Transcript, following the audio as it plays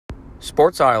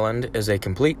Sports Island is a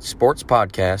complete sports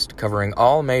podcast covering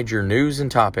all major news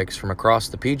and topics from across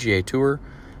the PGA Tour,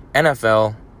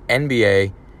 NFL,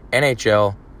 NBA,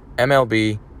 NHL,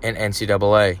 MLB, and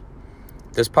NCAA.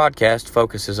 This podcast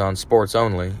focuses on sports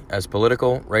only, as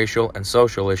political, racial, and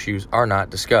social issues are not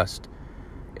discussed.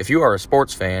 If you are a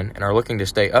sports fan and are looking to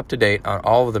stay up to date on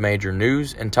all of the major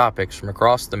news and topics from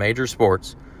across the major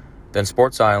sports, then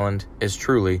Sports Island is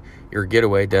truly your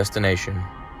getaway destination.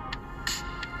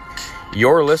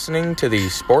 You're listening to the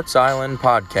Sports Island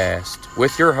podcast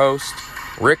with your host,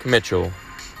 Rick Mitchell.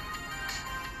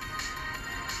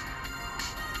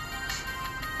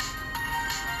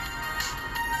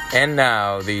 And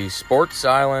now, the Sports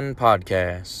Island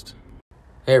podcast.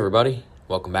 Hey everybody,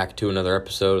 welcome back to another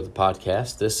episode of the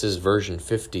podcast. This is version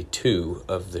 52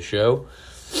 of the show.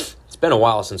 It's been a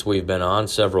while since we've been on,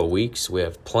 several weeks. We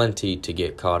have plenty to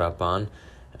get caught up on.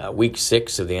 Week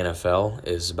 6 of the NFL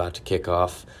is about to kick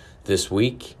off this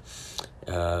week.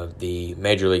 The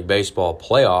Major League Baseball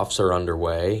playoffs are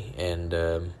underway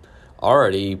and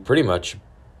already pretty much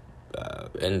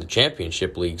in the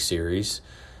Championship League series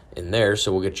in there,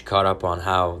 so we'll get you caught up on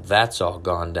how that's all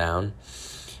gone down.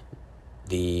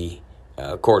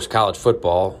 Of course, college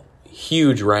football,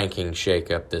 huge ranking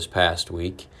shakeup this past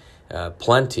week.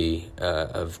 Plenty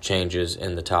of changes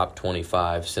in the top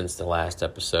 25 since the last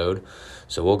episode,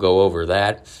 so we'll go over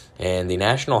that. And the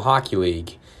National Hockey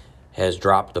League has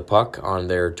dropped the puck on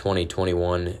their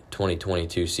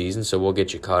 2021-2022 season, so we'll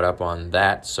get you caught up on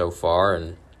that so far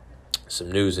and some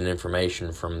news and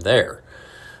information from there.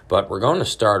 But we're going to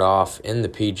start off in the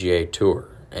PGA Tour,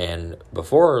 and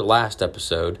before our last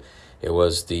episode, it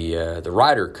was the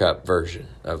Ryder Cup version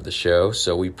of the show,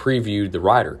 so we previewed the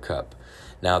Ryder Cup.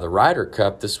 Now, the Ryder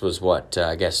Cup, this was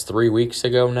 3 weeks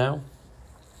ago now,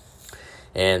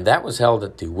 and that was held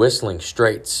at the Whistling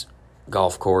Straits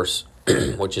Golf Course,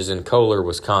 which is in Kohler,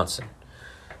 Wisconsin.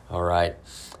 All right.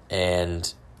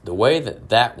 And the way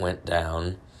that went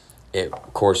down,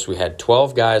 of course, we had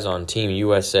 12 guys on Team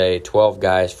USA, 12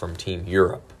 guys from Team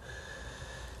Europe.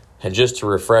 And just to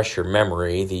refresh your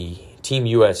memory, the Team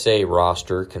USA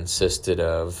roster consisted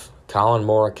of Colin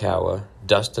Morikawa,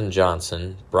 Dustin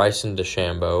Johnson, Bryson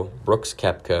DeChambeau, Brooks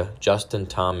Koepka, Justin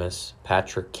Thomas,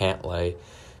 Patrick Cantlay,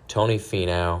 Tony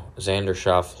Finau, Xander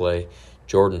Schauffele,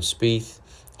 Jordan Spieth,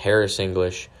 Harris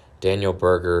English, Daniel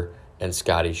Berger, and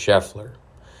Scotty Scheffler.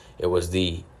 It was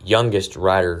the youngest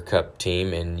Ryder Cup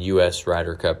team in U.S.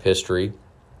 Ryder Cup history.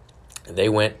 They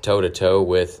went toe-to-toe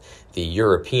with the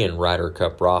European Ryder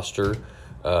Cup roster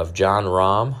of Jon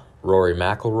Rahm, Rory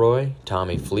McIlroy,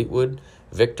 Tommy Fleetwood,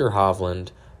 Victor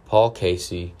Hovland, Paul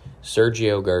Casey,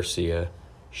 Sergio Garcia,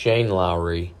 Shane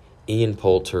Lowry, Ian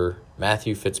Poulter,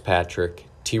 Matthew Fitzpatrick,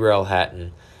 Tyrrell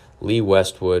Hatton, Lee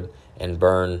Westwood, and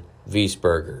Bernd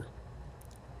Wiesberger.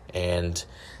 And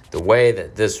the way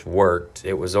that this worked,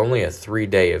 it was only a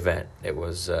 3-day event. It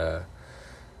was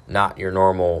not your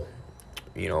normal,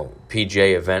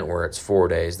 PJ event where it's 4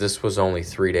 days. This was only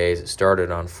 3 days. It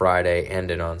started on Friday,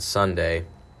 ended on Sunday.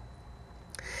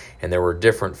 And there were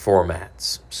different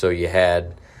formats. So you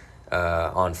had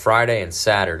on Friday and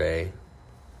Saturday,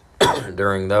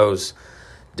 during those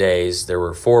days, there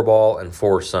were 4-ball and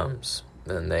foursomes.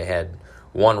 And they had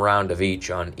one round of each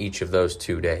on each of those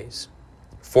 2 days.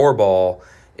 4-ball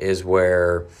is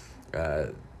where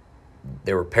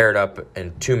they were paired up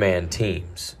in 2-man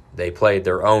teams. They played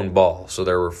their own ball. So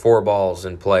there were 4 balls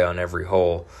in play on every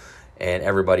hole, and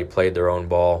everybody played their own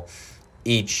ball.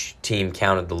 Each team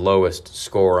counted the lowest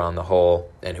score on the hole,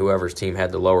 and whoever's team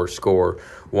had the lower score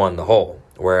won the hole.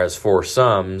 Whereas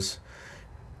foursomes,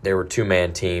 they were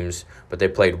 2-man teams, but they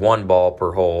played 1 ball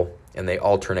per hole, and they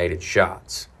alternated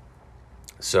shots.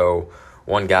 So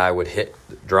one guy would hit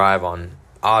drive on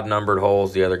odd-numbered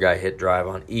holes, the other guy hit drive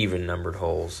on even-numbered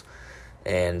holes,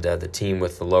 and the team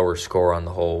with the lower score on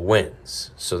the hole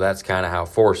wins. So that's kind of how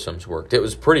foursomes worked. It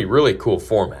was really cool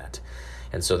format.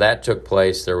 And so that took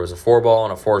place. There was a 4-ball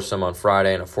and a foursome on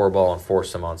Friday and a 4-ball and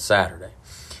foursome on Saturday.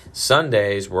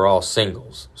 Sundays were all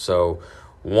singles. So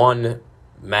one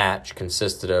match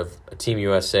consisted of a Team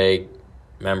USA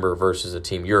member versus a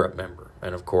Team Europe member.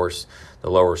 And, of course,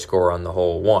 the lower score on the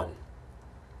hole won.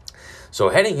 So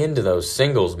heading into those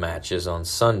singles matches on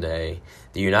Sunday,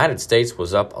 the United States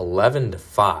was up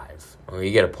 11-5. You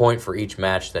get a point for each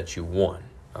match that you won,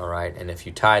 all right? And if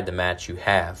you tied the match, you get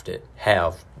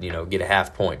a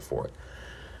half point for it.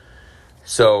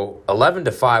 So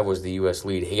 11-5 was the U.S.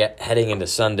 lead heading into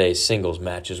Sunday's singles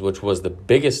matches, which was the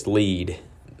biggest lead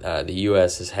the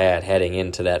U.S. has had heading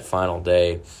into that final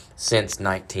day since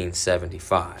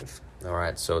 1975. All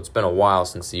right, so it's been a while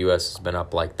since the U.S. has been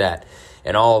up like that.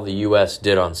 And all the U.S.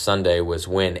 did on Sunday was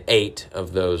win 8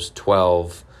 of those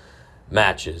 12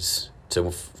 matches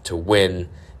to win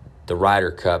the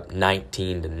Ryder Cup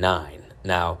 19-9.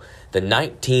 Now, the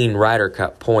 19 Ryder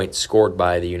Cup points scored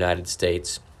by the United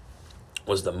States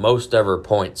was the most ever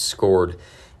points scored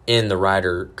in the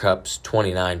Ryder Cup's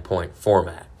 29-point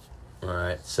format. All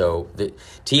right, so the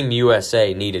Team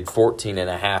USA needed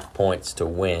 14.5 points to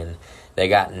win. They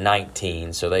got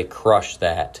 19, so they crushed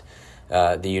that.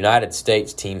 The United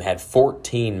States team had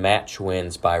 14 match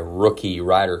wins by rookie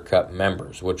Ryder Cup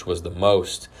members, which was the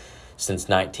most since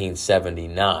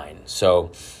 1979.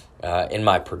 So in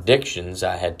my predictions,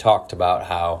 I had talked about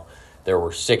how there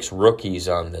were 6 rookies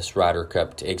on this Ryder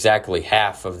Cup. Exactly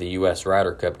half of the U.S.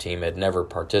 Ryder Cup team had never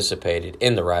participated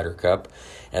in the Ryder Cup,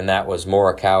 and that was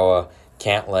Morikawa,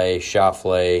 Cantlay,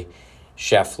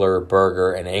 Scheffler,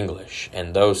 Berger, and English.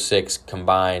 And those 6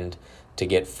 combined to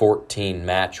get 14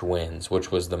 match wins,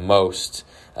 which was the most,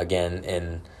 again,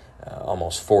 in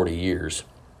almost 40 years.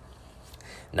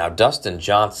 Now, Dustin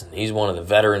Johnson, he's one of the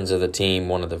veterans of the team,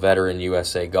 one of the veteran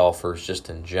USA golfers just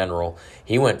in general.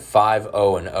 He went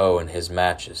 5-0-0 in his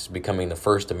matches, becoming the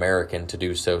first American to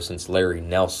do so since Larry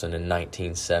Nelson in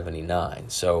 1979.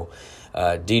 So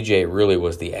DJ really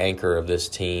was the anchor of this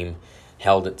team,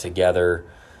 held it together,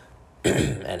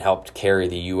 and helped carry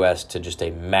the U.S. to just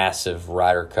a massive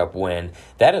Ryder Cup win.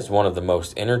 That is one of the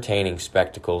most entertaining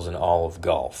spectacles in all of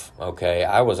golf. Okay,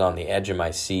 I was on the edge of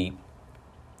my seat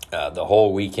the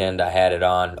whole weekend. I had it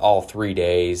on all 3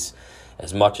 days.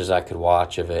 As much as I could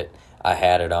watch of it, I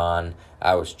had it on.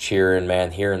 I was cheering,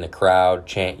 man, hearing the crowd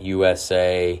chant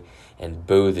USA and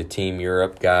boo the Team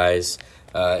Europe guys.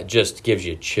 It just gives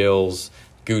you chills,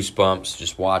 goosebumps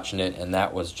just watching it, and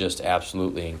that was just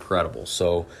absolutely incredible.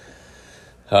 So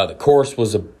the course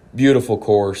was a beautiful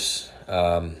course.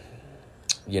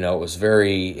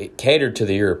 It catered to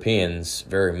the Europeans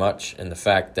very much in the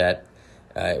fact that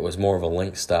it was more of a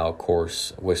link-style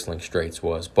course, Whistling Straits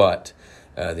was. But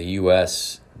the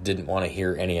U.S. didn't want to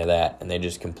hear any of that, and they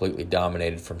just completely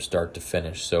dominated from start to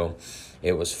finish. So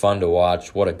it was fun to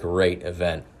watch. What a great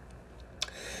event.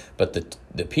 But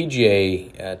the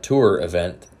PGA Tour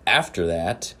event after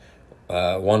that,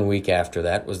 1 week after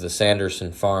that, was the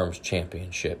Sanderson Farms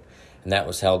Championship, and that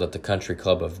was held at the Country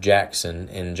Club of Jackson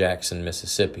in Jackson,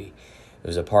 Mississippi. It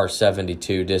was a par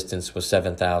 72. Distance was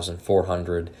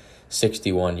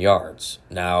 7,461 yards.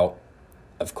 Now,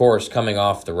 of course, coming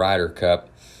off the Ryder Cup,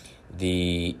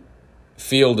 the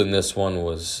field in this one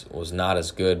was not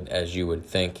as good as you would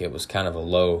think. It was kind of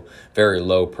a very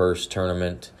low purse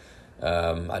tournament.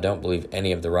 I don't believe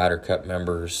any of the Ryder Cup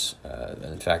members,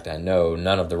 in fact, I know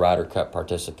none of the Ryder Cup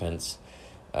participants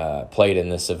played in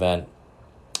this event.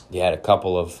 You had a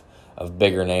couple of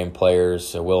bigger name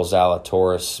players, Will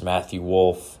Zalatoris, Matthew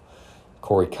Wolff,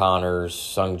 Corey Connors,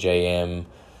 Sung J M,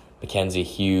 Mackenzie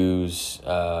Hughes.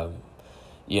 Those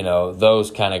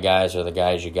kind of guys are the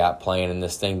guys you got playing in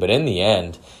this thing. But in the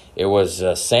end, it was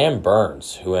Sam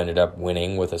Burns who ended up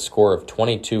winning with a score of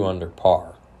 22 under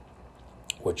par,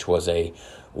 which was a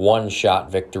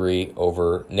one-shot victory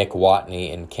over Nick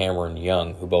Watney and Cameron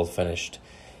Young, who both finished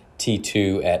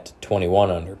T2 at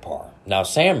 21 under par. Now,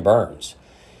 Sam Burns,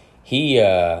 he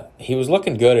was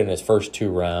looking good in his first 2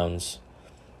 rounds,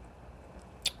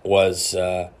 was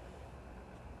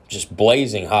just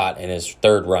blazing hot in his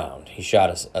third round. He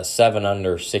shot a 7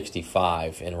 under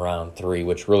 65 in round 3,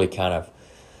 which really kind of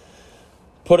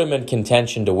put him in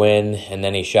contention to win, and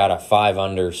then he shot a 5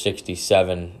 under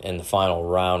 67 in the final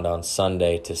round on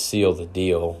Sunday to seal the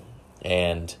deal.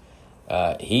 And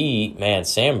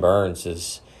Sam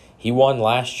Burns he won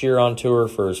last year on tour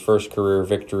for his first career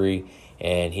victory,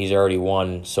 and he's already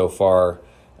won so far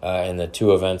in the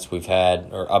 2 events we've had,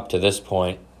 or up to this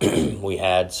point, we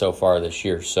had so far this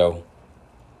year. So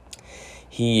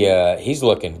he's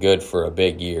looking good for a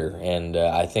big year, and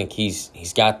I think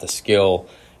he's got the skill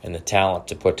and the talent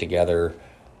to put together,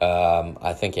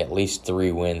 I think, at least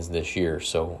 3 wins this year.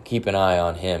 So keep an eye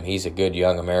on him. He's a good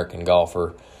young American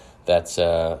golfer that's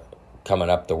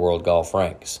coming up the world golf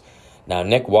ranks. Now,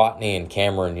 Nick Watney and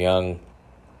Cameron Young,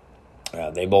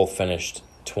 they both finished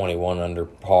 21 under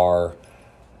par,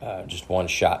 just 1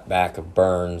 shot back of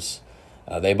Burns.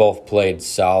 They both played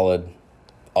solid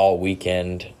all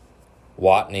weekend.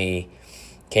 Watney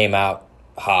came out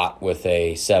hot with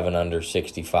a 7 under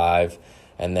 65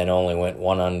 and then only went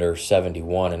 1 under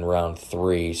 71 in round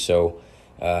 3. So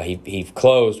he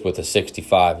closed with a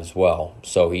 65 as well.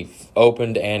 So he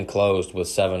opened and closed with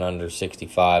 7 under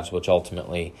 65s, which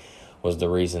ultimately was the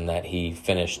reason that he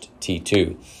finished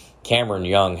T2. Cameron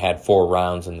Young had 4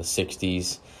 rounds in the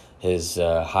 60s, his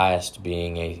highest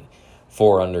being a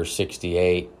 4 under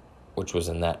 68 which was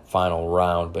in that final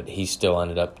round, but he still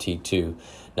ended up T2.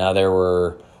 Now, there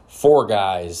were 4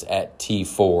 guys at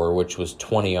T4, which was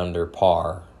 20 under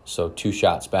par, so 2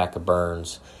 shots back of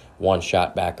Burns, 1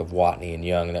 shot back of Watney and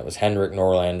Young, and that was Henrik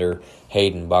Norlander,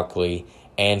 Hayden Buckley,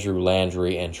 Andrew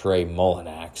Landry, and Trey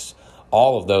Mullinax.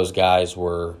 All of those guys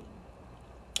were,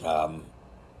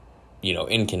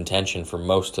 in contention for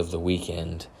most of the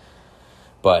weekend.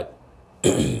 But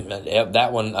that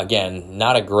one, again,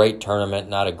 not a great tournament,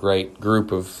 not a great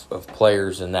group of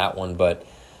players in that one, but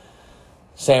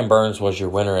Sam Burns was your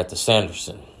winner at the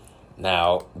Sanderson.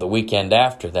 Now, the weekend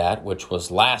after that, which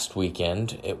was last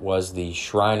weekend, it was the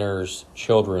Shriners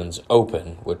Children's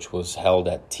Open, which was held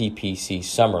at TPC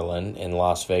Summerlin in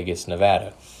Las Vegas,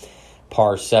 Nevada.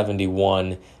 Par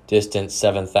 71, distance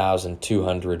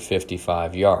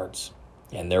 7,255 yards.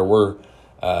 And there were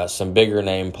some bigger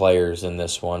name players in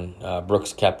this one.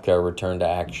 Brooks Koepka returned to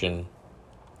action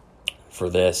for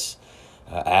this.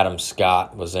 Adam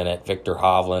Scott was in it. Victor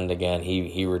Hovland, again,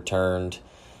 he returned.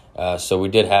 So we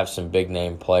did have some big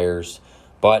name players.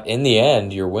 But in the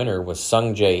end, your winner was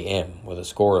Sungjae Im with a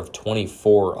score of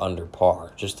 24 under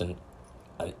par. Just an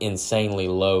insanely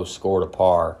low score to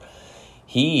par.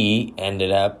 He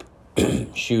ended up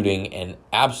shooting an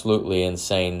absolutely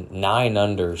insane 9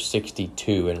 under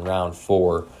 62 in round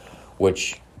 4,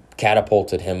 which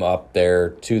catapulted him up there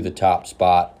to the top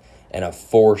spot, and a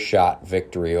 4-shot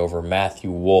victory over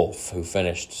Matthew Wolff, who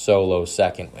finished solo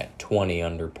second at 20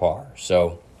 under par.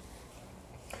 So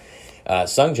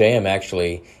Sungjae Im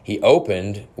actually, he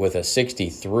opened with a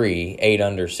 63, 8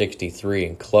 under 63,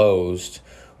 and closed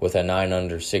with a 9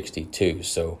 under 62.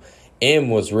 So Im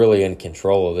was really in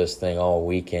control of this thing all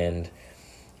weekend.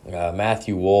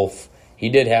 Matthew Wolff, he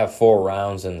did have 4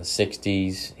 rounds in the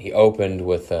 60s. He opened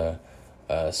with a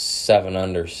 7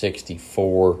 under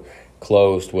 64,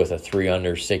 closed with a 3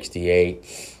 under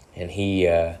 68, and he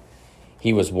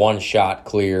was 1 shot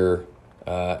clear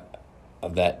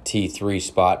of that T3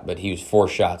 spot, but he was 4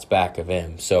 shots back of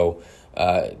him. So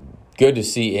good to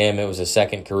see him. It was a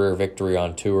second career victory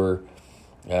on tour.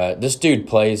 This dude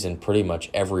plays in pretty much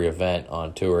every event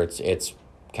on tour. It's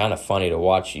kind of funny to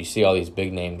watch. You see all these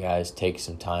big name guys take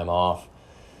some time off,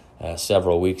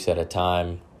 several weeks at a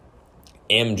time.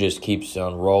 Im just keeps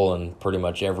on rolling pretty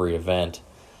much every event.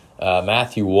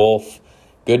 Matthew Wolff,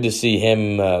 good to see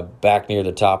him back near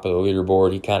the top of the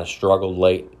leaderboard. He kind of struggled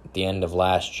late at the end of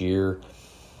last year,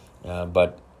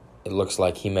 but it looks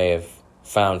like he may have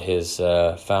found his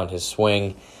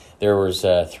swing. There was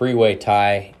a 3-way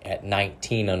tie at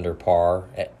 19 under par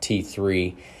at T3.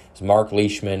 It was Mark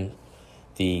Leishman,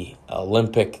 the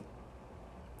Olympic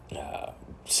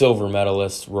silver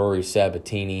medalist Rory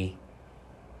Sabatini,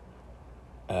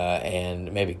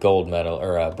 and maybe gold medal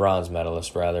or bronze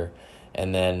medalist rather,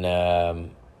 and then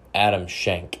Adam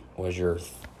Schenk was your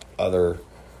other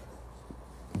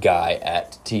guy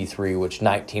at T3, which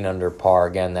 19 under par.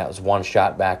 Again, that was 1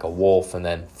 shot back of Wolff and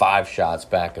then 5 shots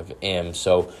back of Im.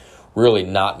 So really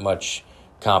not much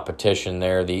competition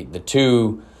there. The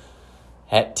 2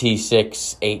 at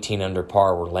T6, 18 under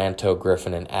par, were Lanto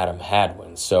Griffin and Adam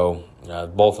Hadwin. So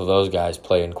both of those guys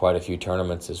play in quite a few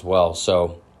tournaments as well.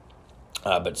 So,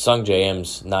 but Sungjae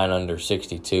Im's 9 under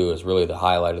 62 is really the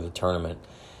highlight of the tournament,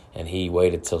 and he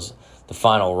waited till the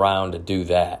final round to do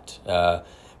that.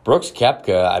 Brooks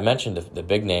Koepka, I mentioned the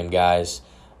big name guys.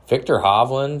 Victor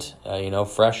Hovland,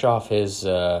 fresh off his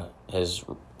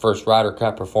first Ryder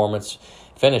Cup performance,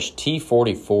 finished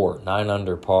T44, 9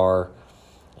 under par.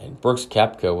 And Brooks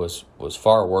Koepka was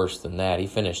far worse than that. He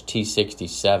finished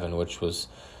T67, which was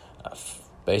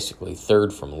basically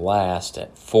third from last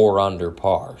at 4 under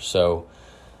par. So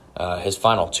his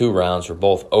final 2 rounds were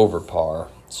both over par.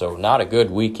 So not a good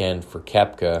weekend for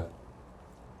Koepka.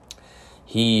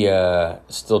 He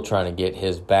still trying to get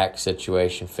his back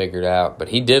situation figured out, but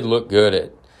he did look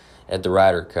good at the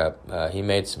Ryder Cup. He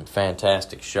made some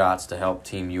fantastic shots to help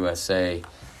Team USA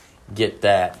get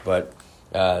that. But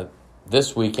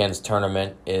this weekend's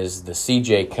tournament is the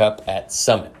CJ Cup at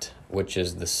Summit, which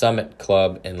is the Summit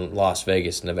Club in Las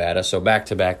Vegas, Nevada. So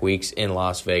back-to-back weeks in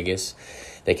Las Vegas.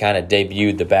 They kind of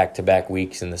debuted the back-to-back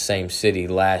weeks in the same city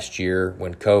last year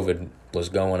when COVID was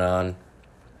going on.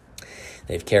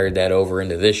 They've carried that over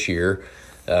into this year.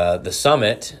 The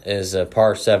Summit is a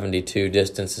par 72,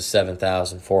 distance is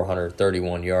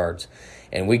 7,431 yards.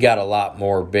 And we got a lot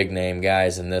more big-name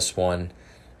guys in this one.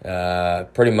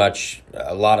 Pretty much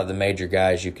a lot of the major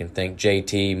guys you can think.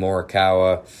 JT,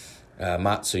 Morikawa,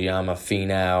 Matsuyama,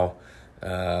 Finau,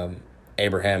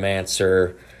 Abraham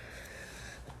Ancer,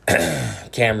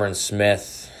 Cameron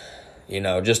Smith.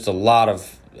 Just a lot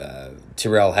of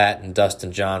Tyrell Hatton,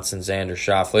 Dustin Johnson, Xander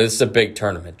Schauffele. This is a big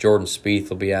tournament. Jordan Spieth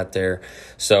will be out there.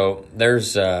 So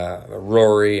there's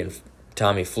Rory and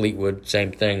Tommy Fleetwood,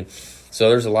 same thing. So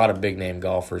there's a lot of big-name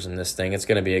golfers in this thing. It's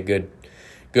going to be a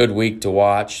good week to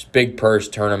watch. Big purse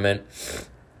tournament.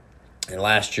 And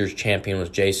last year's champion was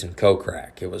Jason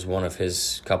Kokrak. It was one of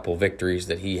his couple victories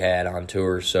that he had on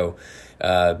tour. So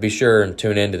be sure and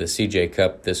tune into the CJ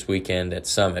Cup this weekend at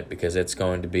Summit because it's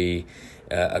going to be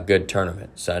a good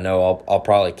tournament. So I know I'll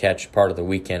probably catch part of the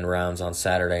weekend rounds on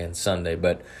Saturday and Sunday,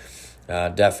 but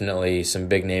definitely some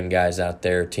big-name guys out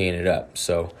there teeing it up.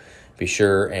 So be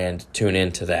sure and tune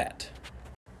into that.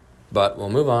 But we'll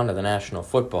move on to the National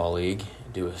Football League,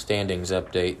 do a standings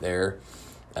update there.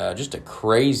 Just a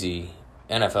crazy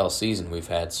NFL season we've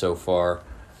had so far.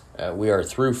 We are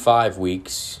through 5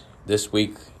 weeks. This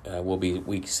week will be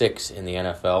week 6 in the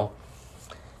NFL.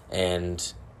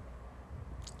 And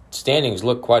standings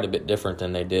look quite a bit different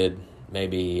than they did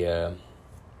maybe a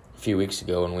few weeks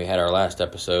ago when we had our last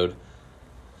episode.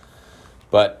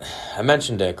 But I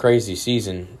mentioned a crazy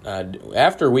season.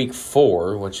 After week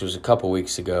 4, which was a couple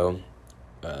weeks ago,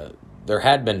 there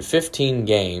had been 15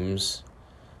 games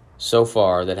so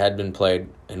far that had been played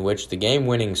in which the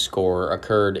game-winning score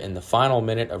occurred in the final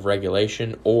minute of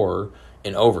regulation or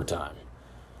in overtime,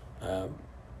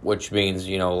 which means,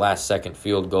 last-second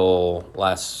field goal,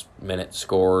 last-minute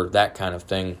score, that kind of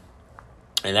thing.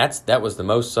 And that was the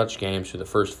most such games for the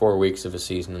first 4 weeks of a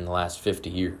season in the last 50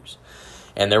 years.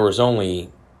 And there was only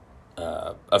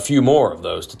a few more of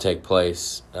those to take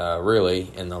place, really,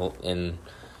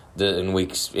 in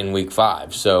week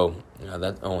 5. So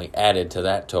that only added to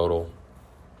that total.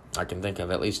 I can think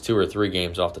of at least 2 or 3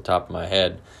 games off the top of my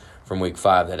head from week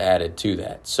 5 that added to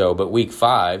that. So, but week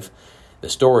 5, the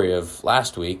story of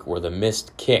last week were the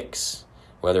missed kicks,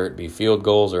 whether it be field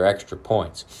goals or extra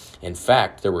points. In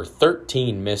fact, there were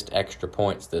 13 missed extra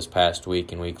points this past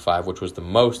week in week 5, which was the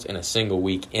most in a single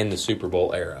week in the Super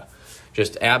Bowl era.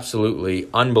 Just absolutely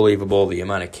unbelievable, the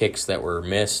amount of kicks that were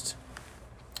missed.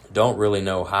 Don't really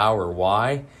know how or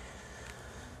why.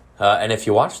 And if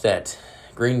you watch that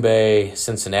Green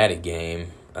Bay-Cincinnati game,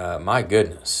 my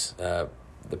goodness,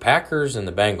 the Packers and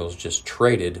the Bengals just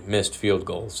traded missed field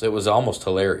goals. It was almost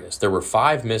hilarious. There were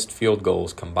 5 missed field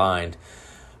goals combined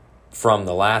from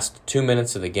the last 2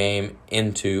 minutes of the game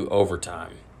into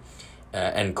overtime.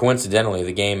 And coincidentally,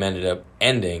 the game ended up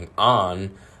ending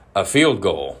on a field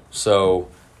goal. So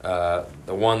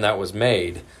the one that was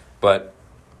made. But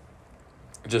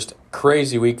just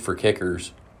crazy week for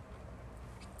kickers.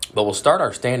 But we'll start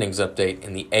our standings update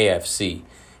in the AFC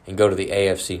and go to the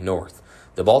AFC North.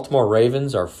 The Baltimore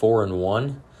Ravens are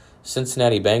 4-1.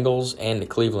 Cincinnati Bengals and the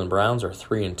Cleveland Browns are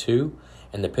 3-2.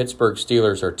 And the Pittsburgh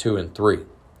Steelers are 2-3.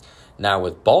 Now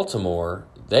with Baltimore,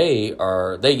 they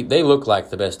look like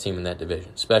the best team in that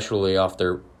division, especially off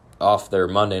their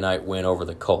Monday night win over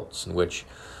the Colts, in which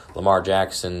Lamar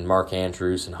Jackson, Mark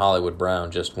Andrews, and Hollywood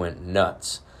Brown just went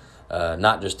nuts.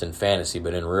 Not just in fantasy,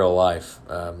 but in real life.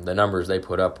 The numbers they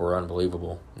put up were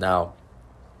unbelievable. Now,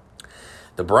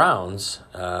 the Browns,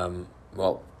 the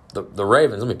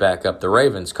Ravens, let me back up. The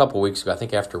Ravens, a couple weeks ago, I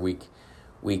think after week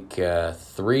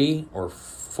 3 or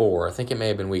 4, I think it may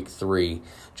have been week 3,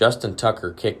 Justin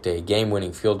Tucker kicked a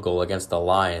game-winning field goal against the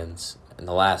Lions in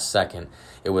the last second.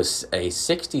 It was a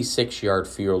 66-yard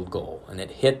field goal, and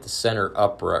it hit the center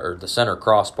upright, or the center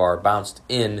crossbar, bounced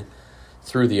in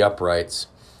through the uprights,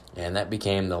 and that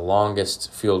became the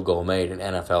longest field goal made in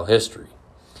NFL history.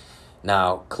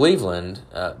 Now, Cleveland,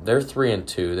 they're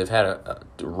 3-2. They've had a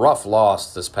rough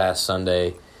loss this past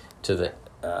Sunday to the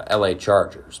LA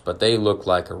Chargers, but they look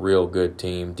like a real good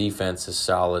team. Defense is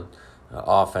solid.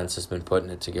 Offense has been putting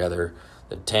it together.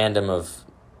 The tandem of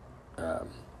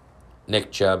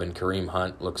Nick Chubb and Kareem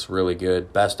Hunt looks really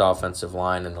good. Best offensive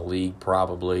line in the league,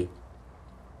 probably.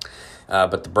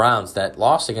 But the Browns, that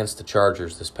loss against the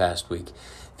Chargers this past week,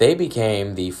 they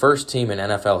became the first team in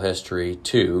NFL history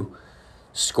to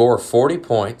score 40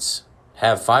 points,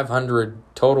 have 500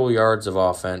 total yards of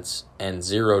offense, and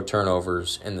 0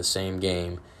 turnovers in the same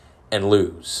game, and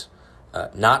lose.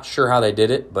 Not sure how they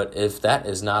did it, but if that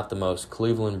is not the most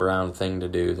Cleveland Brown thing to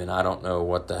do, then I don't know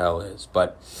what the hell is.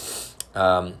 But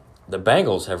the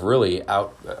Bengals have really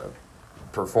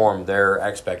outperformed their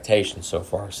expectations so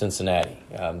far, Cincinnati.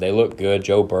 They look good.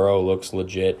 Joe Burrow looks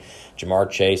legit. Jamar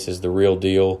Chase is the real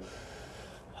deal.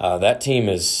 That team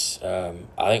is, I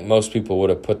think most people would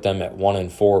have put them at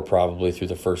 1-4 probably through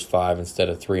the first 5 instead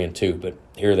of 3-2, but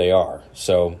here they are.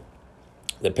 So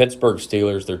the Pittsburgh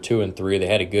Steelers, they're 2-3. They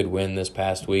had a good win this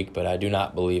past week, but I do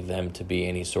not believe them to be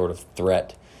any sort of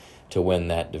threat to win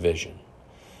that division.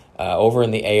 Over in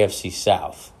the AFC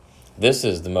South, this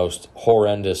is the most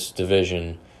horrendous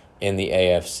division in the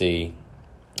AFC.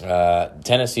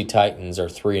 Tennessee Titans are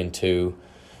 3-2.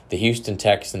 The Houston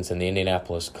Texans and the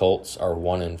Indianapolis Colts are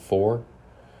 1-4.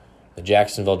 The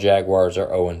Jacksonville Jaguars are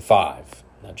 0-5.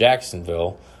 Now,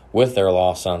 Jacksonville, with their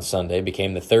loss on Sunday,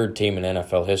 became the third team in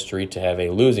NFL history to have a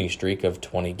losing streak of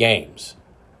 20 games.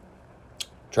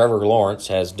 Trevor Lawrence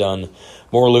has done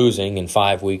more losing in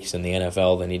 5 weeks in the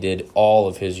NFL than he did all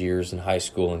of his years in high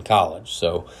school and college.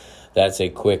 So that's a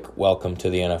quick welcome to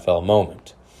the NFL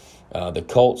moment. The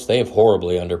Colts, they have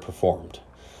horribly underperformed.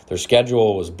 Their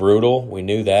schedule was brutal. We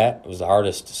knew that. It was the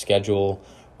hardest schedule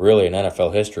really in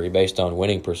NFL history based on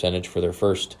winning percentage for their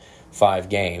first 5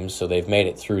 games. So they've made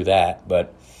it through that,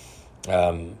 but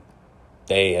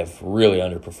they have really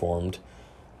underperformed.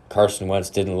 Carson Wentz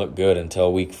didn't look good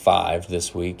until week 5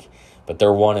 this week, but they're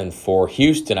 1-4.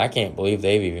 Houston, I can't believe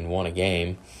they've even won a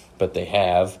game, but they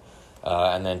have.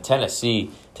 And then Tennessee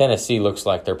looks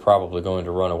like they're probably going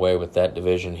to run away with that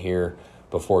division here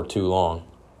before too long.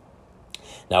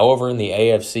 Now over in the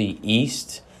AFC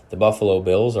East, the Buffalo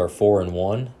Bills are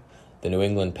 4-1. The New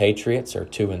England Patriots are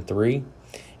 2-3.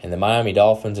 And the Miami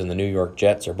Dolphins and the New York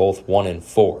Jets are both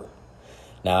 1-4.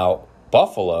 Now,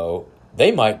 Buffalo,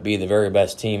 they might be the very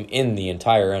best team in the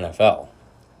entire NFL.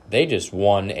 They just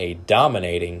won a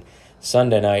dominating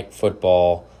Sunday night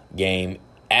football game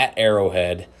at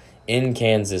Arrowhead in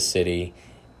Kansas City,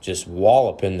 just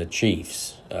walloping the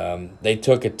Chiefs. They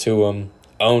took it to them,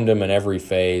 owned them in every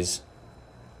phase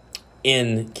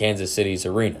in Kansas City's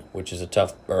arena, which is a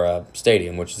tough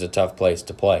stadium, which is a tough place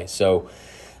to play. So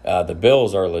the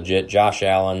Bills are legit. Josh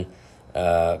Allen,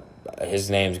 his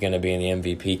name's going to be in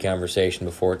the MVP conversation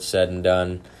before it's said and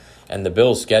done. And the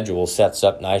Bills' schedule sets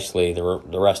up nicely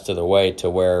the rest of the way to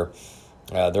where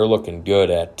they're looking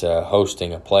good at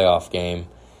hosting a playoff game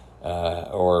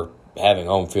or having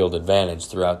home field advantage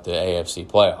throughout the AFC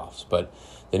playoffs. But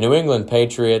the New England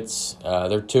Patriots,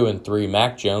 they're 2-3.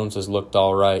 Mac Jones has looked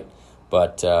all right,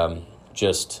 but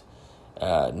just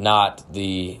not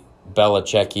the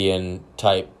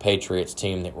Belichickian-type Patriots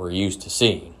team that we're used to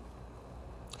seeing.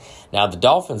 Now, the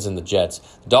Dolphins and the Jets.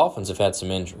 The Dolphins have had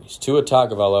some injuries. Tua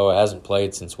Tagovailoa hasn't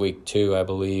played since week 2, I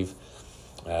believe.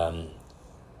 I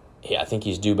think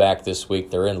he's due back this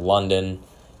week. They're in London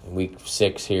in week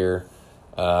 6 here.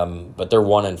 But they're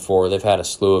 1-4. They've had a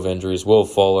slew of injuries. Will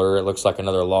Fuller, it looks like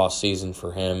another lost season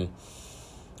for him.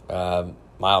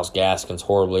 Myles Gaskin's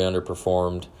horribly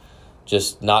underperformed.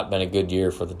 Just not been a good year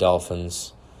for the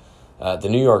Dolphins. The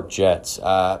New York Jets,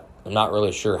 I'm not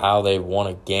really sure how they won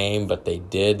a game, but they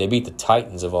did. They beat the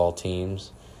Titans of all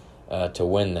teams to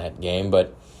win that game.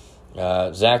 But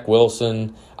Zach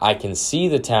Wilson, I can see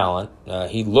the talent.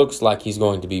 He looks like he's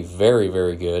going to be very,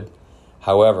 very good.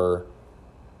 However,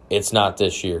 it's not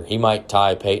this year. He might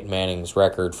tie Peyton Manning's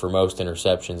record for most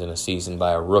interceptions in a season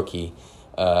by a rookie,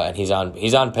 and he's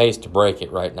on pace to break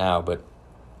it right now. But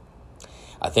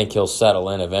I think he'll settle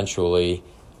in eventually.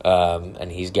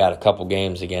 And he's got a couple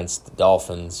games against the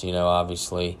Dolphins,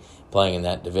 obviously playing in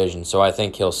that division. So I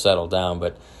think he'll settle down.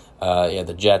 But,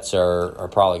 the Jets are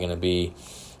probably going to be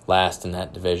last in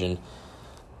that division.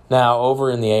 Now,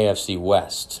 over in the AFC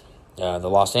West, the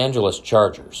Los Angeles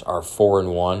Chargers are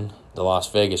 4-1. The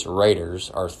Las Vegas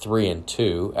Raiders are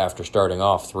 3-2 after starting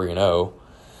off 3-0.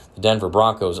 The Denver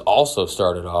Broncos also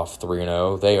started off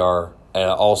 3-0. They are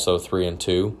also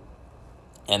 3-2.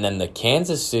 And then the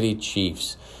Kansas City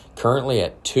Chiefs, currently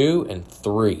at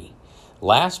 2-3,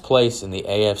 last place in the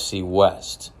AFC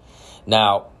West.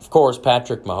 Now, of course,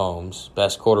 Patrick Mahomes,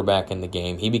 best quarterback in the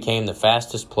game, he became the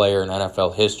fastest player in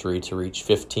NFL history to reach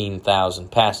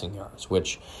 15,000 passing yards,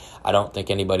 which I don't think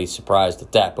anybody's surprised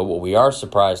at that. But what we are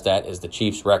surprised at is the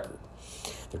Chiefs' record.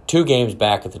 They're 2 games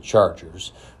back at the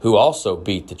Chargers, who also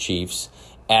beat the Chiefs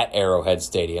at Arrowhead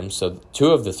Stadium. So 2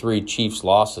 of the 3 Chiefs'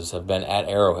 losses have been at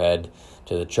Arrowhead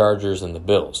to the Chargers and the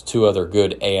Bills, 2 other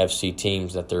good AFC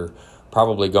teams that they're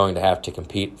probably going to have to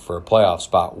compete for a playoff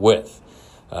spot with.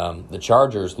 The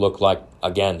Chargers look like,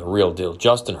 again, the real deal.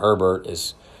 Justin Herbert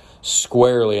is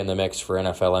squarely in the mix for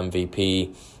NFL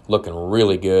MVP, looking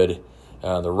really good.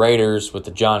 The Raiders, with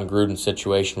the John Gruden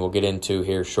situation we'll get into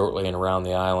here shortly and around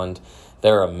the island,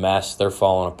 they're a mess. They're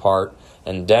falling apart.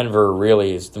 And Denver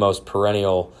really is the most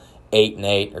perennial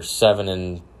 8-8 or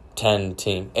 7-10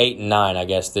 team. 8-9, I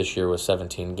guess, this year with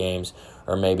 17 games,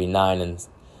 or maybe 9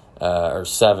 or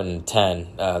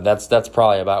 7-10. That's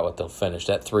probably about what they'll finish.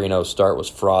 That 3-0 start was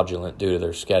fraudulent due to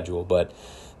their schedule, but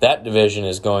that division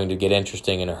is going to get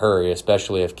interesting in a hurry,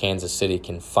 especially if Kansas City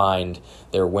can find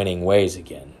their winning ways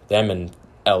again. Them and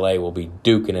LA will be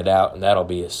duking it out, and that'll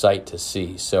be a sight to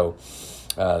see. So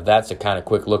that's a kind of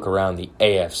quick look around the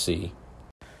AFC.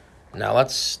 Now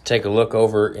let's take a look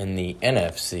over in the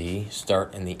NFC.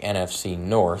 Start in the NFC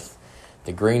North.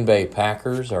 The Green Bay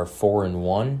Packers are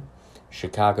 4-1.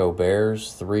 Chicago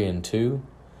Bears 3-2.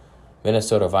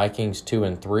 Minnesota Vikings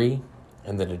 2-3.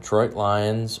 And the Detroit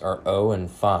Lions are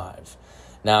 0-5.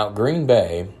 Now Green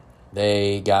Bay,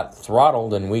 they got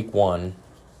throttled in Week 1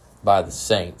 by the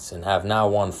Saints and have now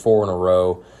won 4 in a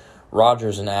row.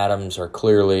 Rodgers and Adams are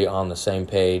clearly on the same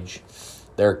page.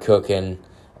 They're cooking.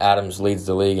 Adams leads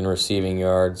the league in receiving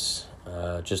yards.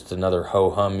 Just another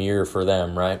ho-hum year for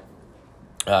them, right?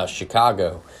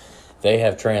 Chicago, they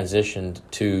have transitioned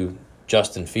to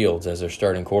Justin Fields as their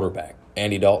starting quarterback.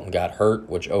 Andy Dalton got hurt,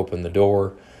 which opened the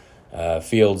door.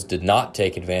 Fields did not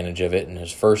take advantage of it in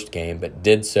his first game, but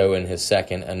did so in his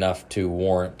second, enough to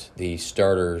warrant the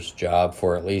starter's job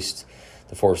for at least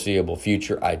the foreseeable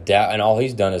future. I doubt, and all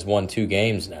he's done is won 2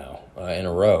 games now in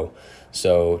a row,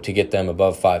 so to get them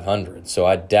above 500. So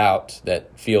I doubt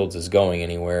that Fields is going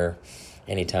anywhere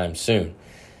anytime soon.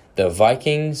 The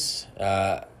Vikings,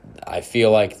 I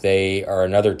feel like they are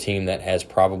another team that has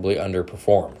probably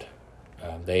underperformed.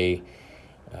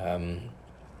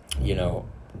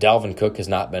 Dalvin Cook has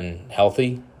not been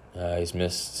healthy. He's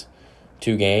missed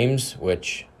 2 games,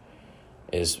 which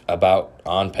is about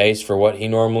on pace for what he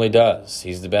normally does.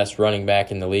 He's the best running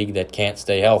back in the league that can't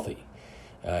stay healthy.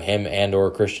 Him and or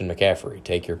Christian McCaffrey,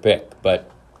 take your pick. But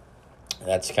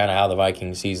that's kind of how the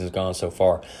Vikings season's gone so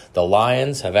far. The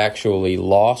Lions have actually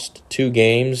lost 2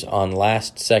 games on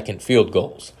last-second field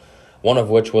goals, one of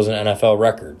which was an NFL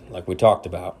record, like we talked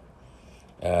about.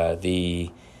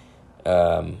 The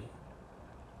NFL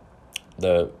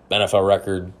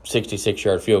record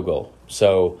 66-yard field goal.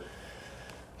 So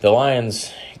the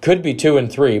Lions could be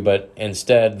 2-3, but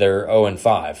instead they're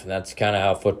 0-5. That's kind of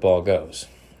how football goes.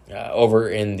 Over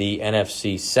in the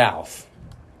NFC South,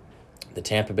 the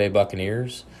Tampa Bay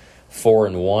Buccaneers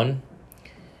 4-1,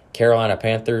 Carolina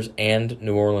Panthers and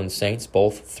New Orleans Saints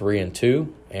both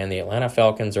 3-2, and the Atlanta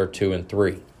Falcons are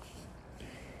 2-3.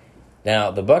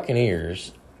 Now the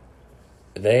Buccaneers,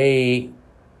 they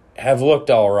have looked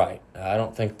all right. I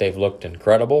don't think they've looked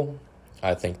incredible.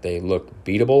 I think they look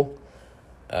beatable.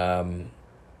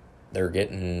 They're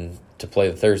getting to play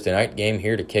the Thursday night game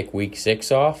here to kick Week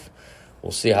 6 off.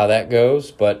 We'll see how that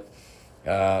goes, but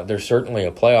they're certainly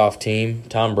a playoff team.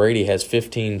 Tom Brady has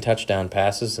 15 touchdown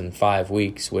passes in 5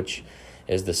 weeks, which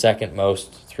is the second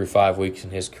most through 5 weeks in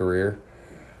his career.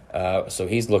 So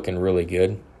he's looking really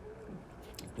good.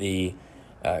 The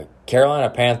Carolina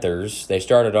Panthers, they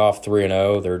started off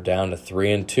 3-0. They're down to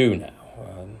 3-2 now.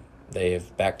 They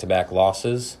have back-to-back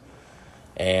losses.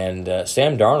 And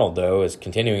Sam Darnold, though, is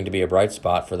continuing to be a bright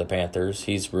spot for the Panthers.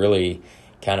 He's really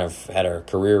kind of had a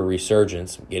career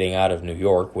resurgence getting out of New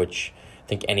York, which I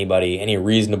think any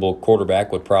reasonable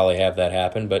quarterback would probably have that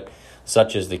happen, but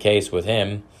such is the case with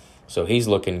him. So he's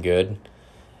looking good.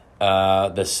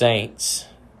 The Saints,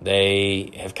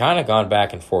 they have kind of gone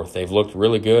back and forth. They've looked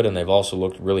really good, and they've also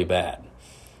looked really bad.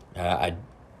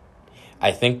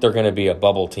 I think they're going to be a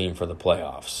bubble team for the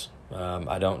playoffs.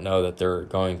 I don't know that they're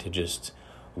going to just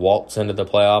waltz into the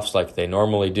playoffs like they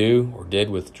normally do or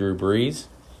did with Drew Brees.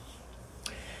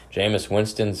 Jameis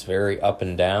Winston's very up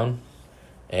and down,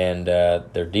 and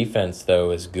their defense,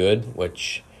 though, is good,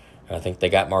 which I think they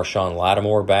got Marshawn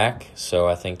Lattimore back, so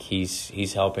I think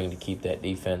he's helping to keep that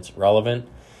defense relevant.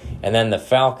 And then the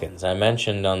Falcons, I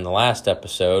mentioned on the last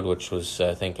episode, which was,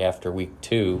 I think, after Week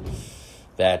 2,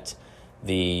 that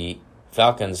the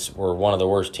Falcons were one of the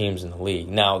worst teams in the league.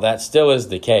 Now, that still is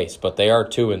the case, but they are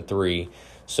 2-3,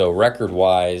 so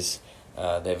record-wise,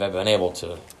 they've been able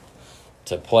to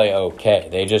play okay.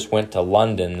 They just went to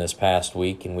London this past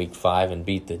week in Week 5 and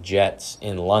beat the Jets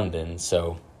in London,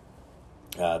 so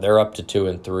they're up to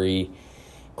 2-3.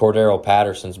 Cordero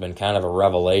Patterson's been kind of a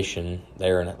revelation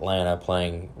there in Atlanta,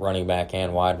 playing running back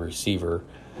and wide receiver.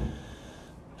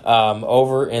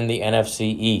 Over in the NFC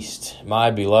East,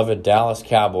 my beloved Dallas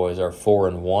Cowboys are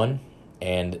 4-1,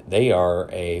 and they are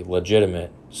a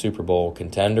legitimate Super Bowl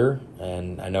contender.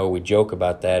 And I know we joke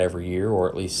about that every year, or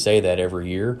at least say that every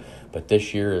year, but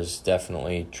this year is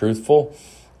definitely truthful.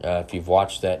 If you've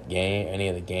watched that game, any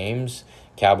of the games,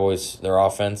 Cowboys, their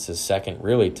offense is second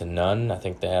really to none. I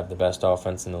think they have the best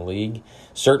offense in the league,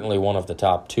 certainly one of the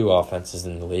top 2 offenses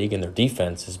in the league, and their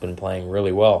defense has been playing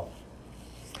really well.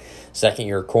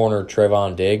 Second-year corner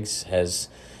Trevon Diggs has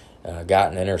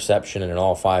gotten an interception in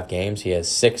all 5 games. He has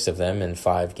 6 of them in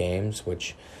 5 games,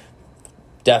 which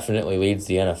definitely leads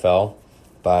the NFL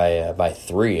by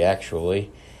 3,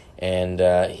 actually. And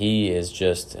he is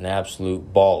just an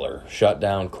absolute baller.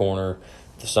 Shutdown corner,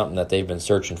 something that they've been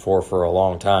searching for a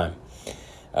long time.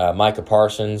 Micah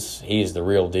Parsons, he's the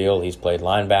real deal. He's played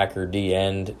linebacker,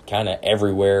 D-end, kind of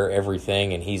everywhere,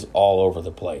 everything, and he's all over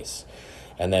the place.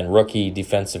 And then rookie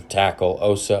defensive tackle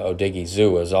Osa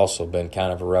Odighizuwa has also been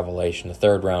kind of a revelation, a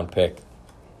third-round pick.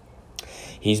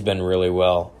 He's been really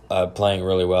well, playing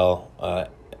really well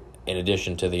in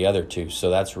addition to the other two.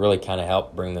 So that's really kind of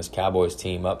helped bring this Cowboys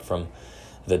team up from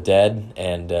the dead.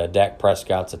 And Dak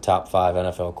Prescott's a top 5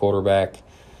 NFL quarterback,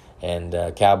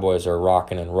 and Cowboys are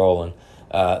rocking and rolling.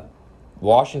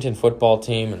 Washington football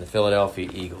team and the Philadelphia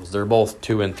Eagles, they're both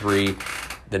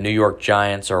 2-3. The New York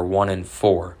Giants are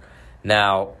 1-4.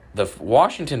 Now, the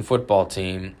Washington football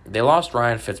team, they lost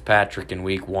Ryan Fitzpatrick in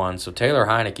week 1, so Taylor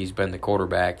Heineke's been the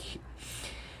quarterback.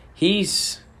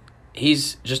 He's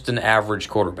just an average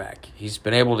quarterback. He's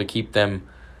been able to keep them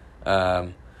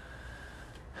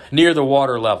near the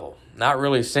water level. Not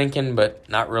really sinking, but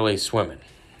not really swimming.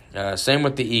 Same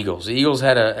with the Eagles. The Eagles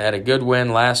had a good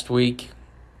win last week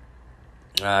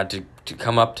to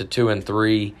come up to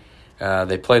 2-3.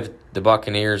 They played the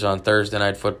Buccaneers on Thursday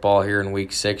Night Football here in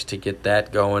Week 6 to get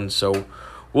that going. So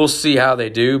we'll see how they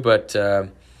do. But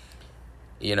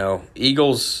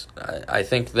Eagles, I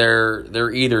think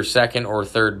they're either second or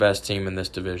third best team in this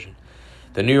division.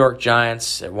 The New York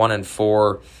Giants at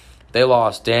 1-4. They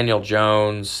lost Daniel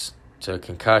Jones to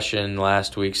concussion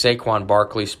last week. Saquon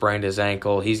Barkley sprained his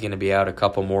ankle. He's going to be out a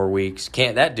couple more weeks.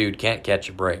 That dude can't catch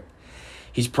a break.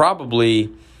 He's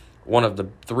probably one of the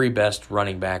 3 best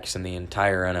running backs in the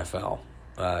entire NFL,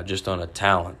 just on a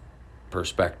talent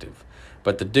perspective.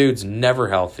 But the dude's never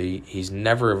healthy. He's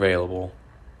never available.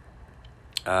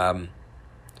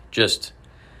 Just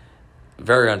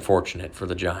very unfortunate for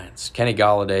the Giants. Kenny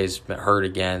Galladay's been hurt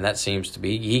again. That seems to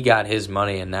be. He got his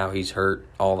money, and now he's hurt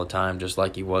all the time, just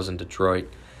like he was in Detroit.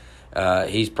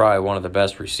 He's probably one of the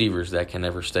best receivers that can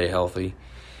ever stay healthy.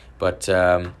 But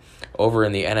over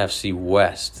in the NFC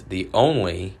West, the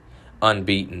only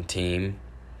unbeaten team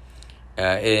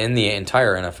in the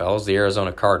entire NFL is the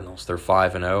Arizona Cardinals. They're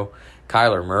 5-0.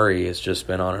 Kyler Murray has just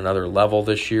been on another level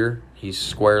this year. He's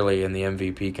squarely in the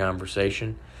MVP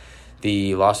conversation.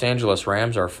 The Los Angeles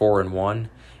Rams are 4-1,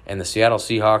 and the Seattle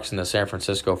Seahawks and the San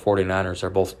Francisco 49ers are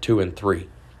both 2-3.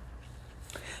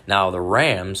 Now, the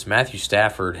Rams, Matthew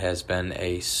Stafford has been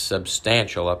a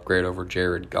substantial upgrade over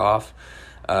Jared Goff.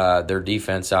 Their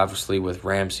defense, obviously, with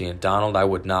Ramsey and Donald, I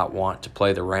would not want to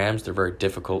play the Rams. They're very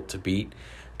difficult to beat.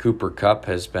 Cooper Kupp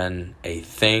has been a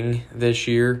thing this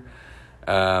year,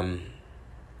 and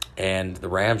the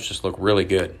Rams just look really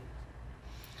good.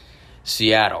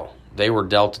 Seattle, they were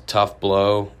dealt a tough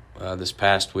blow this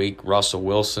past week. Russell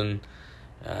Wilson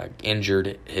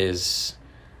injured his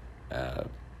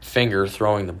finger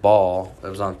throwing the ball. It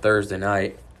was on Thursday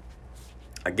night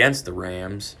against the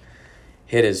Rams.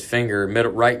 Hit his finger,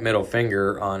 right middle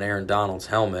finger, on Aaron Donald's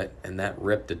helmet, and that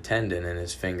ripped a tendon in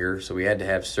his finger, so he had to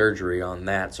have surgery on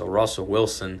that. So Russell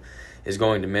Wilson is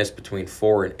going to miss between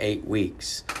 4 and 8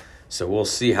 weeks. So we'll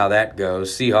see how that goes.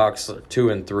 Seahawks are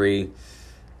 2-3.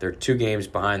 They're 2 games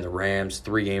behind the Rams,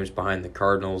 3 games behind the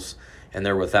Cardinals, and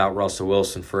they're without Russell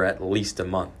Wilson for at least a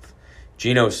month.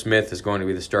 Geno Smith is going to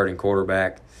be the starting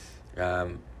quarterback.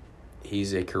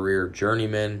 He's a career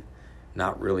journeyman,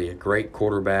 not really a great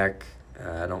quarterback.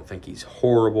 I don't think he's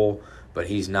horrible, but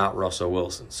he's not Russell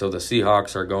Wilson. So the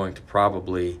Seahawks are going to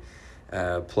probably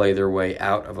play their way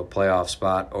out of a playoff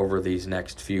spot over these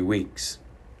next few weeks.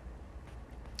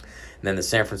 And then the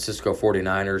San Francisco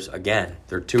 49ers, again,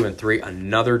 they're 2-3,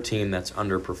 another team that's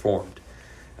underperformed.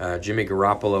 Jimmy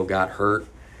Garoppolo got hurt.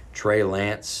 Trey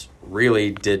Lance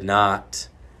really did not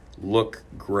look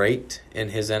great in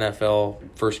his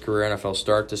first career NFL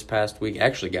start this past week.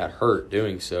 Actually got hurt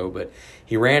doing so, but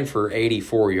he ran for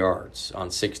 84 yards on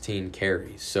 16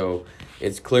 carries. So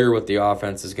it's clear what the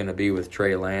offense is going to be with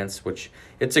Trey Lance, which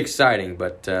it's exciting,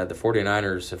 but the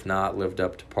 49ers have not lived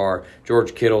up to par.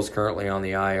 George Kittle's currently on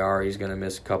the IR. He's going to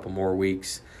miss a couple more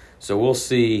weeks. So we'll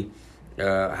see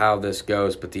how this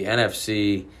goes, but the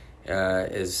NFC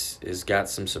is got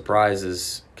some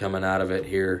surprises coming out of it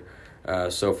here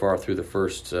so far through the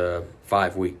first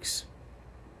 5 weeks.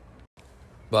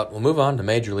 But we'll move on to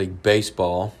Major League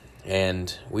Baseball,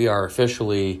 and we are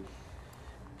officially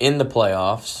in the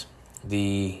playoffs.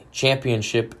 The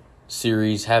championship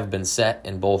series have been set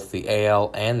in both the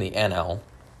AL and the NL.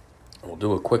 We'll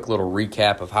do a quick little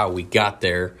recap of how we got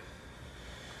there.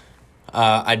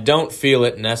 I don't feel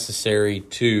it necessary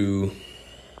to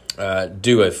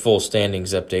do a full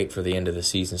standings update for the end of the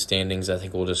season standings. I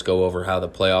think we'll just go over how the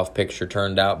playoff picture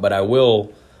turned out, but I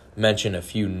will mention a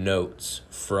few notes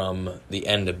from the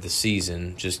end of the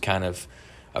season, just kind of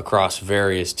across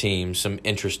various teams, some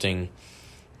interesting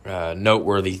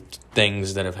noteworthy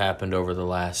things that have happened over the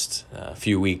last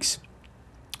few weeks.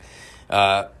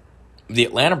 The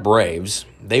Atlanta Braves,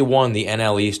 they won the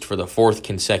NL East for the fourth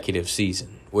consecutive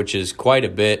season, which is quite a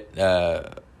bit.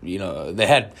 They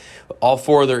had all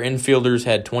four of their infielders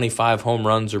had 25 home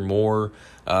runs or more.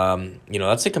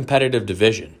 That's a competitive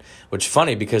division, which is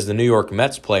funny because the New York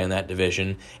Mets play in that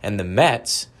division, and the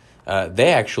Mets,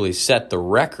 they actually set the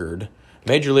record,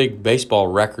 Major League Baseball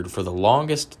record, for the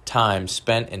longest time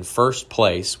spent in first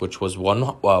place, which was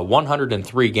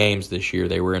 103 games this year.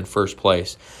 They were in first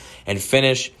place, and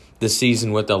finished the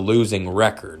season with a losing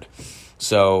record.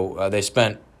 So they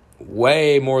spent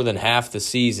way more than half the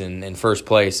season in first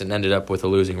place and ended up with a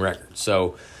losing record.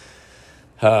 So,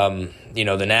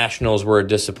 the Nationals were a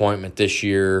disappointment this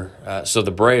year. So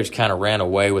the Braves kind of ran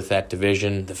away with that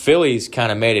division. The Phillies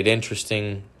kind of made it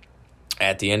interesting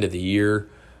at the end of the year,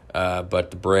 but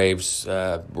the Braves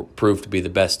proved to be the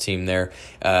best team there.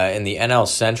 In the NL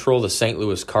Central, the St.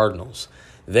 Louis Cardinals,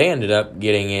 they ended up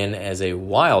getting in as a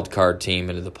wild card team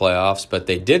into the playoffs, but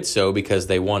they did so because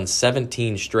they won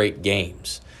 17 straight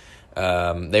games.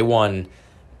 They won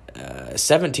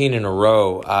 17 in a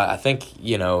row. I think,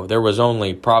 there was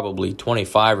only probably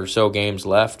 25 or so games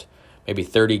left, maybe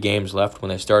 30 games left when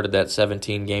they started that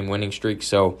 17-game winning streak.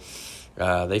 So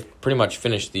they pretty much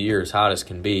finished the year as hot as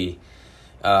can be.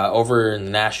 Over in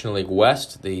the National League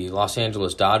West, the Los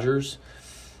Angeles Dodgers,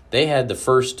 they had the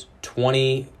first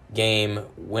 20-game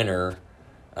winner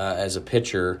as a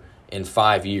pitcher in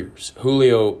 5 years.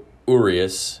 Julio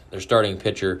Urias, their starting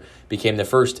pitcher, became the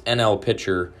first NL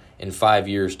pitcher in 5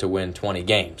 years to win 20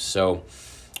 games. So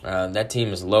that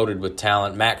team is loaded with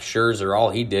talent. Max Scherzer,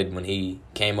 all he did when he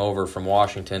came over from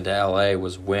Washington to L.A.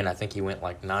 was win. I think he went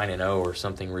like 9-0 or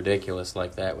something ridiculous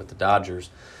like that with the Dodgers.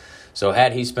 So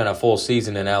had he spent a full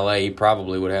season in L.A., he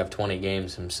probably would have 20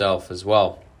 games himself as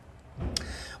well.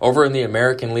 Over in the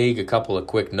American League, a couple of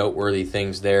quick noteworthy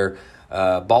things there.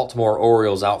 Baltimore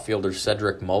Orioles outfielder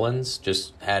Cedric Mullins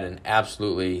just had an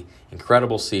absolutely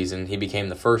incredible season. He became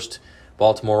the first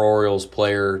Baltimore Orioles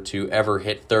player to ever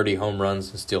hit 30 home runs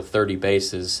and steal 30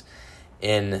 bases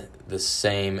in the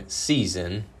same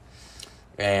season.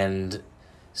 And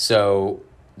so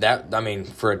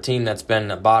for a team that's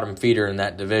been a bottom feeder in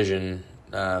that division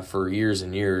for years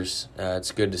and years,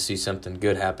 it's good to see something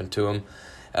good happen to him.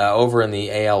 Over in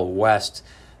the AL West,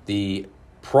 the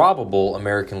probable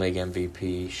American League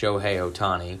MVP, Shohei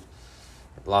Ohtani,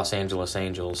 Los Angeles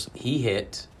Angels, he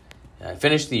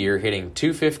finished the year hitting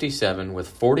 .257 with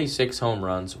 46 home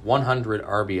runs, 100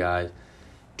 RBI,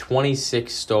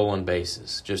 26 stolen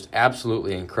bases. Just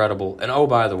absolutely incredible. And oh,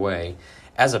 by the way,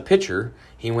 as a pitcher,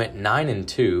 he went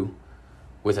 9-2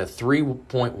 with a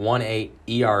 3.18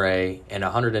 ERA and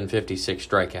 156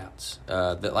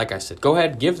 strikeouts. Like I said, go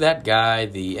ahead, give that guy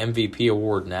the MVP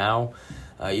award now.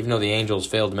 Even though the Angels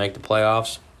failed to make the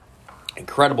playoffs.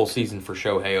 Incredible season for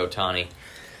Shohei Ohtani.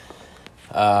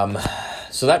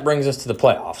 So that brings us to the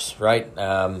playoffs, right?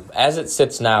 As it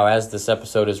sits now, as this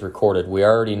episode is recorded, we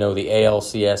already know the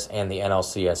ALCS and the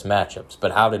NLCS matchups.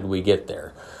 But how did we get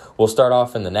there? We'll start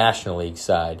off in the National League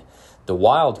side. The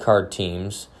wild card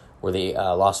teams were the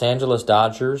Los Angeles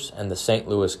Dodgers and the St.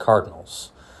 Louis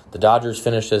Cardinals. The Dodgers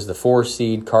finished as the 4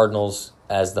 seed, Cardinals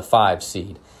as the 5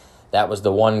 seed. That was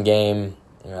the one-game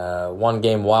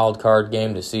wild card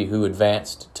game to see who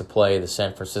advanced to play the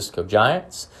San Francisco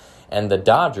Giants. And the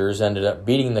Dodgers ended up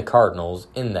beating the Cardinals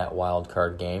in that wild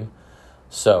card game.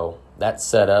 So that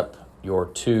set up your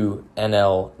 2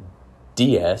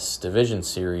 NLDS Division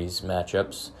Series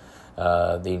matchups.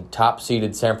 The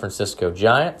top-seeded San Francisco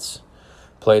Giants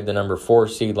played the number 4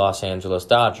 seed Los Angeles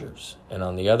Dodgers. And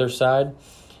on the other side,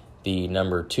 the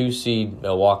number 2 seed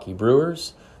Milwaukee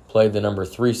Brewers played the number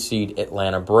 3 seed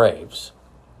Atlanta Braves.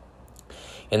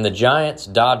 In the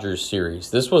Giants-Dodgers series,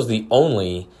 this was the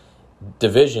only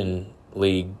Division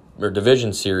League or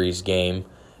Division Series game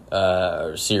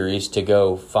series to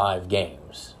go 5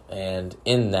 games. And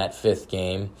in that 5th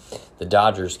game, the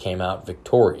Dodgers came out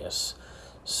victorious.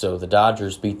 So the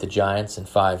Dodgers beat the Giants in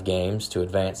 5 games to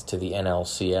advance to the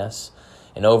NLCS.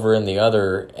 And over in the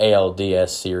other ALDS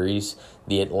series,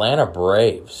 the Atlanta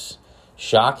Braves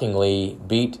shockingly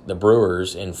beat the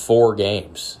Brewers in 4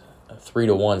 games. A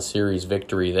 3-1 series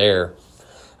victory there.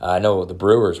 I know the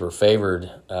Brewers were favored.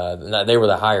 They were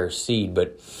the higher seed,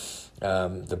 but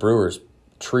the Brewers'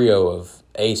 trio of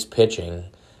ace pitching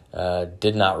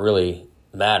did not really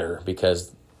matter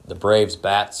because the Braves'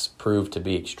 bats proved to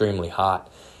be extremely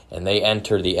hot, and they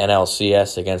entered the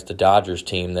NLCS against the Dodgers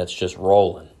team that's just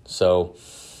rolling. So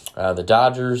the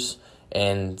Dodgers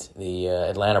and the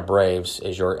Atlanta Braves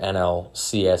is your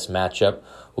NLCS matchup.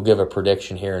 we'll give a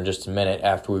prediction here in just a minute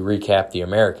after we recap the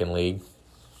American League.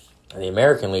 On the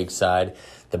American League side,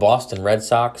 the Boston Red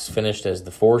Sox finished as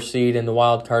the 4 seed in the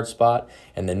wild card spot,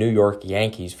 and the New York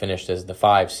Yankees finished as the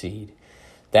 5 seed.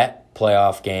 That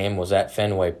playoff game was at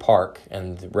Fenway Park,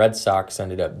 and the Red Sox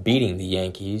ended up beating the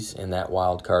Yankees in that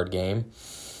wild card game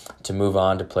to move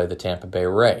on to play the Tampa Bay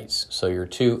Rays. So your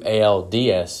 2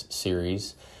 ALDS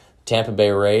series, Tampa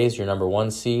Bay Rays, your number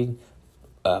 1 seed,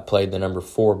 played the number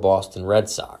 4 Boston Red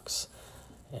Sox.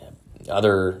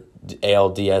 Other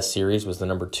ALDS series was the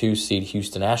number 2 seed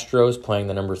Houston Astros playing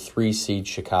the number 3 seed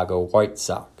Chicago White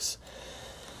Sox.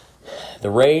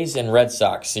 The Rays and Red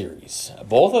Sox series,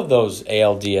 both of those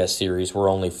ALDS series were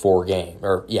only 4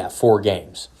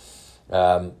 games.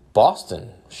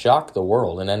 Boston shocked the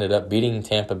world and ended up beating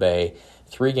Tampa Bay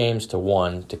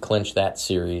 3-1 to clinch that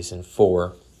series in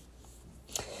 4.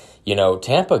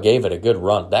 Tampa gave it a good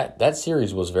run. That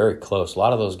series was very close. A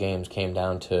lot of those games came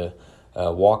down to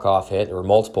walk-off hit or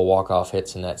multiple walk-off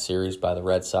hits in that series by the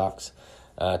Red Sox.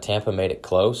 Tampa made it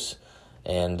close,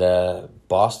 and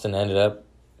Boston ended up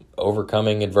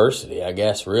overcoming adversity, I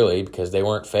guess, really, because they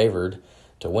weren't favored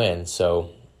to win. So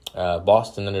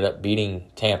Boston ended up beating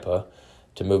Tampa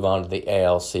to move on to the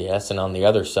ALCS. And on the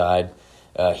other side,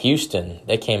 Houston,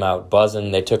 they came out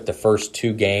buzzing. They took the first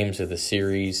 2 games of the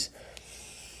series,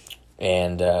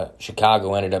 and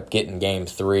Chicago ended up getting Game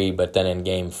 3, but then in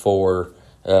Game 4,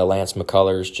 Lance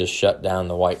McCullers just shut down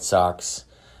the White Sox.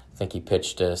 I think he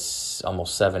pitched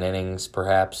almost 7 innings,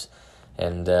 perhaps,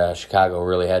 and Chicago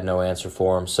really had no answer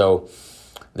for him. So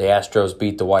the Astros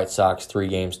beat the White Sox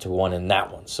 3-1 in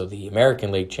that one. So the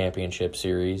American League Championship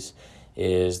Series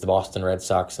is the Boston Red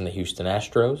Sox and the Houston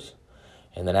Astros.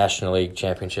 And the National League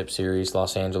Championship Series,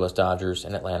 Los Angeles Dodgers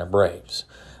and Atlanta Braves.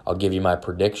 I'll give you my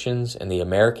predictions. In the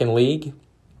American League,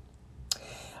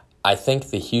 I think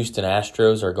the Houston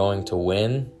Astros are going to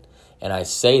win, and I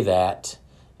say that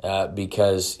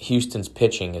because Houston's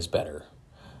pitching is better.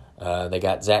 They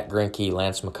got Zach Greinke,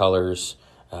 Lance McCullers,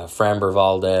 Framber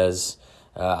Valdez.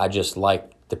 I just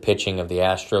like the pitching of the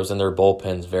Astros, and their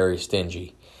bullpen's very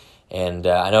stingy. And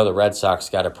I know the Red Sox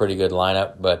got a pretty good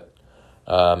lineup, but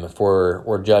if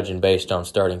we're judging based on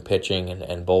starting pitching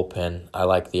and bullpen, I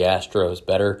like the Astros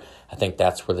better. I think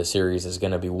that's where the series is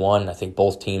going to be won. I think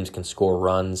both teams can score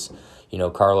runs.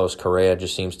 Carlos Correa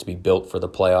just seems to be built for the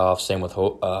playoffs. Same with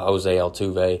Jose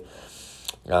Altuve.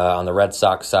 On the Red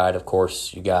Sox side, of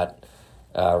course, you got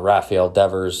Rafael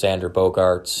Devers, Xander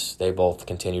Bogaerts. They both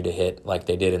continue to hit like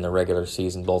they did in the regular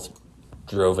season. Both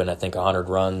drove in, I think, 100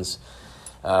 runs.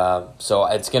 So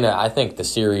I think the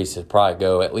series would probably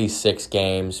go at least 6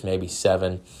 games, maybe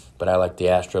 7, but I like the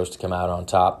Astros to come out on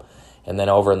top. And then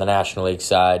over in the National League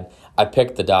side, I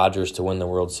picked the Dodgers to win the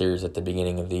World Series at the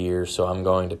beginning of the year, so I'm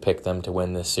going to pick them to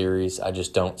win this series. I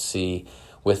just don't see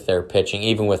with their pitching,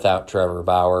 even without Trevor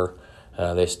Bauer,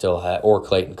 they still have, or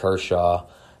Clayton Kershaw,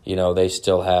 they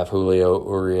still have Julio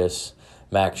Urias,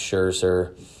 Max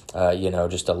Scherzer,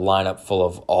 just a lineup full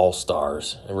of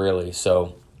all-stars, really.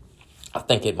 So I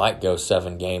think it might go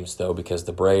 7 games, though, because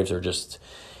the Braves are just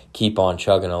keep on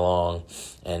chugging along.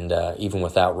 And even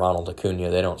without Ronald Acuna,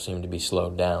 they don't seem to be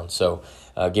slowed down. So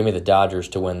give me the Dodgers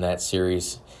to win that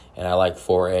series. And I like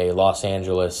for a Los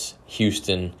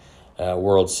Angeles-Houston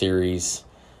World Series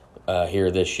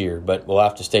here this year. But we'll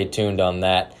have to stay tuned on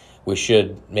that. We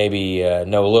should maybe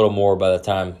know a little more by the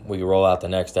time we roll out the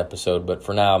next episode. But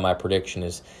for now, my prediction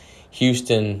is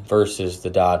Houston versus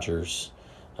the Dodgers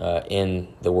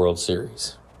in the World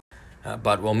Series.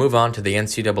 But we'll move on to the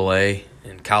NCAA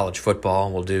and college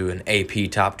football. We'll do an AP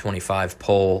Top 25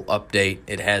 poll update.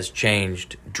 It has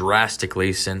changed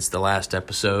drastically since the last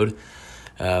episode,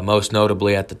 most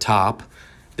notably at the top.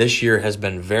 This year has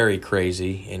been very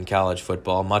crazy in college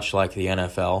football, much like the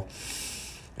NFL.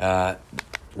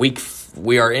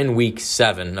 We are in Week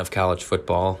 7 of college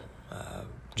football.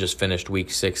 Just finished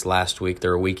Week 6 last week.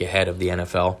 They're a week ahead of the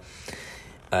NFL.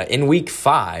 In Week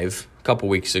 5, a couple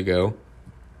weeks ago,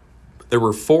 there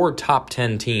were 4 top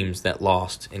 10 teams that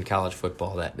lost in college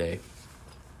football that day,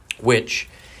 which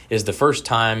is the first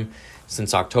time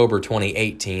since October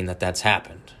 2018 that's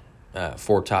happened.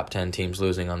 4 top 10 teams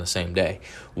losing on the same day.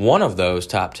 One of those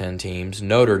top 10 teams,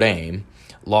 Notre Dame,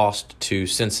 lost to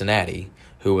Cincinnati,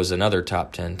 who was another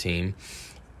top 10 team,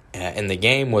 and the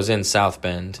game was in South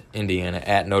Bend, Indiana,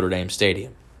 at Notre Dame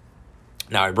Stadium.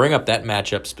 Now, I bring up that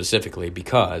matchup specifically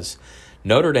because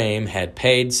Notre Dame had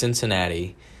paid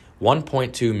Cincinnati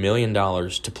 $1.2 million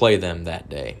to play them that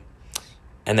day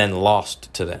and then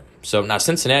lost to them. So now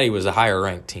Cincinnati was a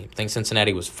higher-ranked team. I think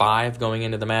Cincinnati was 5 going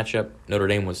into the matchup. Notre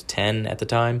Dame was 10 at the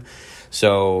time.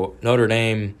 So Notre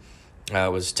Dame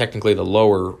was technically the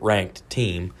lower-ranked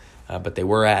team, but they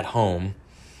were at home,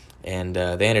 and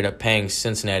they ended up paying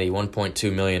Cincinnati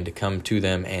 $1.2 million to come to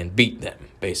them and beat them,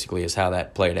 basically, is how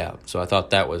that played out. So I thought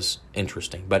that was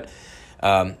interesting. But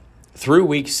through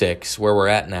Week 6, where we're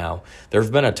at now, there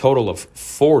have been a total of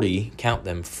 40, count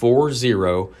them,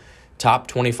 40 top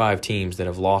 25 teams that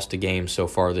have lost a game so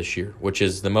far this year, which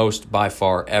is the most by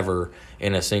far ever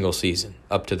in a single season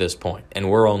up to this point. And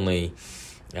we're only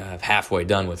halfway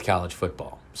done with college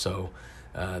football. So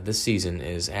this season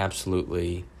is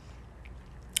absolutely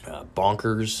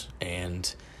bonkers,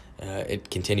 and it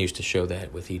continues to show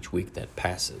that with each week that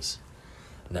passes.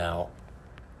 Now,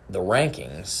 the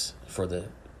rankings for the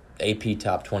AP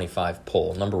Top 25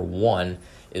 poll, number 1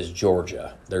 is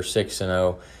Georgia. They're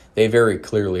 6-0. They very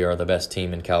clearly are the best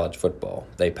team in college football.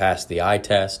 They passed the eye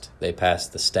test. They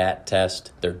passed the stat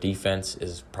test. Their defense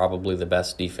is probably the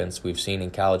best defense we've seen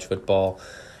in college football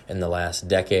in the last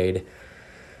decade.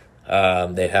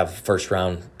 They have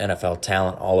first-round NFL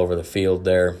talent all over the field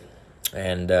there,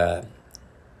 and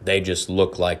they just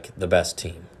look like the best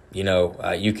team.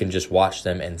 You can just watch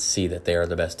them and see that they are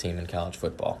the best team in college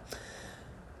football.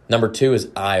 Number 2 is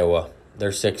Iowa.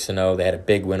 They're 6-0. They had a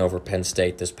big win over Penn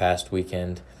State this past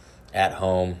weekend at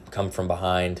home, come from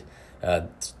behind.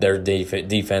 Their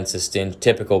defense is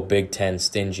typical Big Ten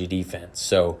stingy defense.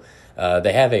 So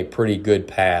they have a pretty good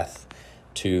path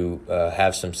to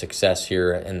have some success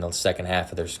here in the second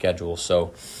half of their schedule.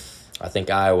 So I think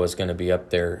Iowa's going to be up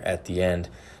there at the end.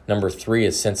 Number 3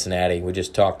 is Cincinnati. We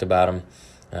just talked about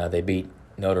them. They beat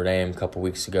Notre Dame a couple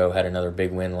weeks ago, had another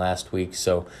big win last week.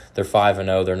 So they're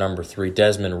 5-0. They're number 3.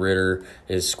 Desmond Ridder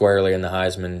is squarely in the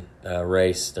Heisman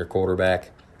race, their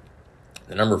quarterback.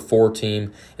 The number 4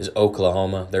 team is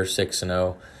Oklahoma. They're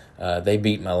 6-0. They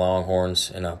beat my Longhorns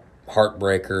in a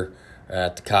heartbreaker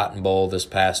at the Cotton Bowl this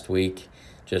past week.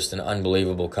 Just an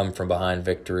unbelievable come-from-behind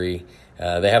victory.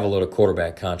 They have a little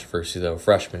quarterback controversy, though.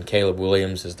 Freshman Caleb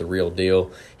Williams is the real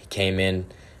deal. He came in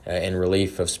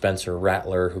relief of Spencer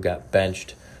Rattler, who got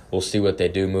benched. We'll see what they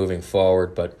do moving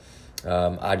forward, but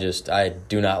I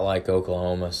do not like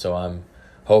Oklahoma, so I'm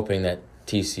hoping that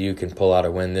TCU can pull out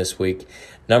a win this week.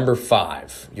 Number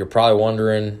 5, you're probably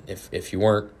wondering, if you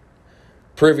weren't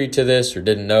privy to this or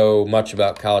didn't know much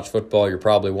about college football, you're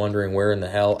probably wondering where in the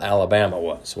hell Alabama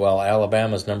was. Well,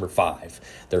 Alabama's number 5.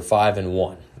 They're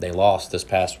 5-1. They lost this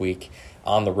past week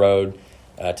on the road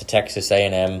to Texas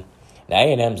A&M. Now,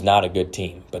 A&M's not a good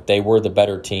team, but they were the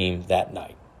better team that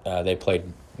night. They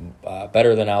played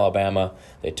better than Alabama.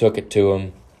 They took it to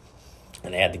them,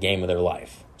 and they had the game of their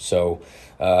life. So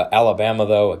Alabama,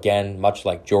 though, again, much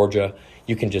like Georgia,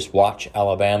 you can just watch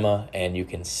Alabama and you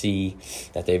can see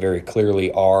that they very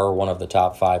clearly are one of the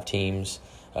top 5 teams,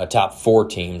 top 4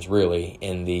 teams really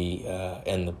in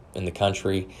the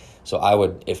country. So I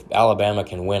would, if Alabama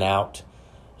can win out,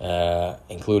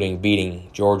 including beating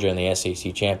Georgia in the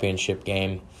SEC championship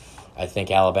game, I think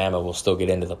Alabama will still get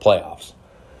into the playoffs.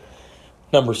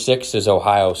 Number 6 is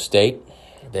Ohio State.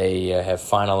 They have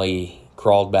finally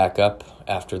crawled back up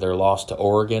after their loss to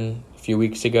Oregon a few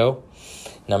weeks ago.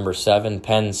 Number 7,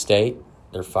 Penn State.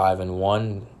 They're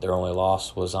 5-1. Their only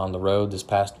loss was on the road this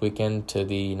past weekend to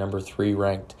the number 3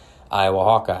 ranked Iowa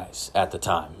Hawkeyes at the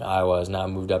time. Iowa has now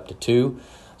moved up to 2,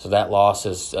 so that loss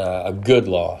is a good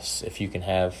loss, if you can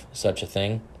have such a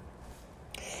thing.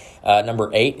 Number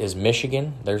 8 is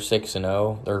Michigan. They're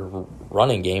 6-0. Their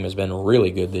running game has been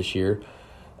really good this year.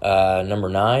 Number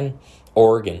 9,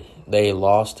 Oregon. They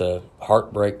lost a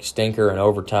heartbreak stinker in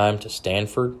overtime to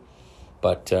Stanford,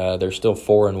 but they're still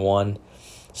 4-1,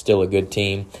 still a good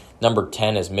team. Number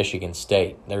 10 is Michigan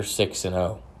State. They're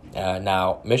 6-0.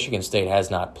 Now, Michigan State has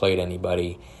not played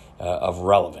anybody of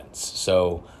relevance,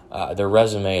 so their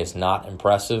resume is not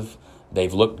impressive.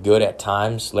 They've looked good at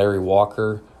times.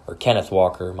 Kenneth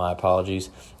Walker, my apologies.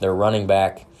 Their running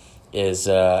back is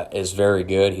very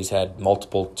good. He's had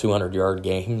multiple 200-yard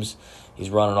games. He's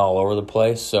running all over the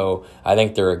place. So I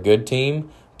think they're a good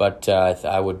team, but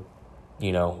I would,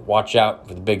 watch out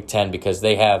for the Big Ten, because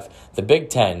they have the Big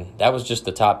Ten. That was just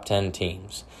the top 10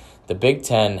 teams. The Big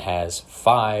Ten has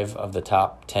 5 of the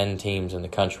top 10 teams in the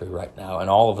country right now, and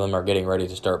all of them are getting ready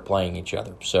to start playing each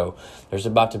other. So there's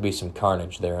about to be some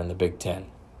carnage there in the Big Ten.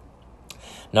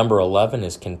 Number 11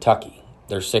 is Kentucky.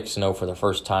 They're 6-0 for the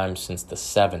first time since the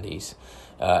 70s,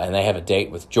 and they have a date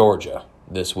with Georgia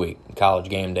this week. College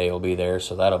game day will be there,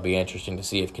 so that'll be interesting to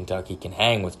see if Kentucky can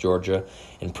hang with Georgia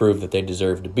and prove that they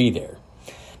deserve to be there.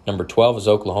 Number 12 is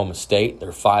Oklahoma State. They're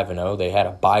 5-0. They had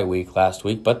a bye week last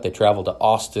week, but they traveled to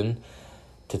Austin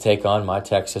to take on my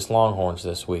Texas Longhorns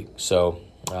this week. So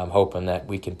I'm hoping that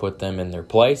we can put them in their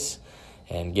place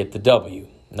and get the W.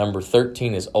 Number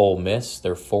 13 is Ole Miss.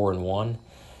 They're 4-1.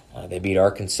 They beat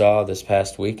Arkansas this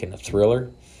past week in a thriller.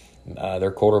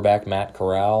 Their quarterback, Matt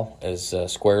Corral, is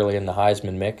squarely in the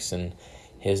Heisman mix, and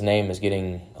his name is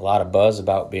getting a lot of buzz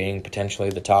about being potentially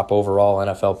the top overall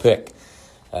NFL pick.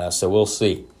 So we'll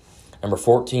see. Number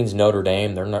 14 is Notre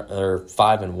Dame. They're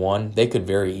 5-1. They could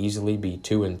very easily be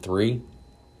 2-3.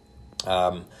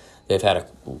 They've had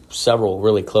several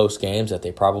really close games that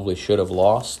they probably should have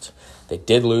lost. They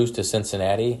did lose to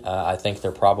Cincinnati. I think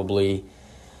they're probably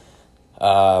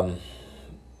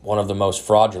one of the most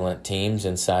fraudulent teams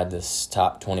inside this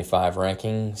top 25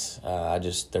 rankings.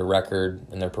 Their record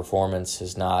and their performance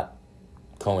has not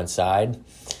coincide.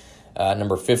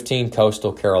 Number 15,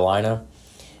 Coastal Carolina.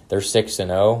 They're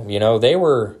 6-0. You know, they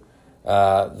were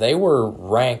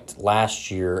ranked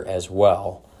last year as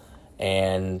well,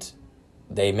 and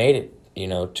they made it,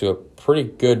 to a pretty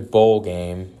good bowl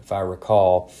game, if I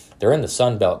recall. They're in the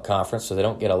Sun Belt Conference, so they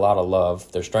don't get a lot of love.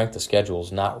 Their strength of schedule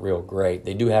is not real great.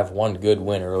 They do have one good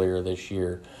win earlier this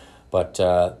year, but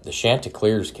the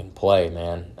Chanticleers can play,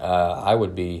 man. I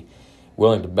would be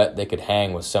willing to bet they could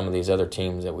hang with some of these other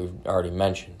teams that we've already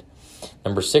mentioned.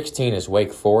 Number 16 is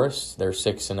Wake Forest. They're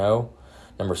 6-0.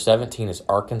 Number 17 is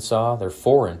Arkansas. They're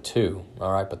 4-2.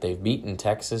 All right, but they've beaten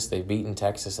Texas. They've beaten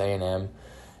Texas A&M.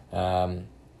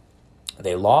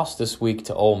 They lost this week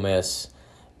to Ole Miss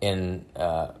in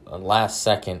a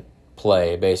last-second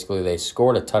play. Basically, they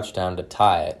scored a touchdown to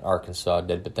tie it, Arkansas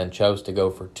did, but then chose to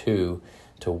go for 2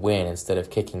 to win instead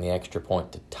of kicking the extra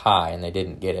point to tie, and they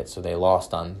didn't get it, so they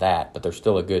lost on that, but they're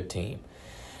still a good team.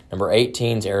 Number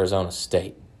 18 is Arizona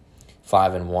State,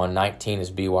 5-1. 19 is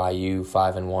BYU,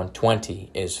 5-1. 20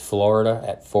 is Florida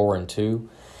at 4-2.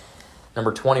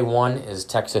 Number 21 is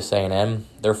Texas A&M.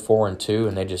 They're 4-2,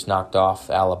 and they just knocked off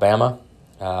Alabama.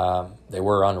 They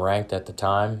were unranked at the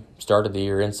time. Started the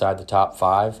year inside the top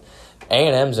 5.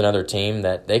 A&M's another team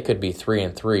that they could be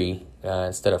 3-3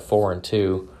 instead of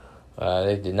 4-2.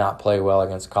 They did not play well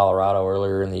against Colorado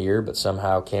earlier in the year, but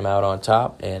somehow came out on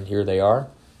top, and here they are.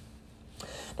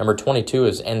 Number 22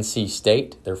 is NC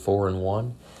State. They're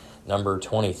 4-1. Number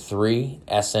 23,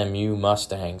 SMU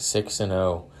Mustangs,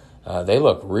 6-0. They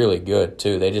look really good,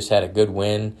 too. They just had a good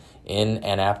win in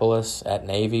Annapolis at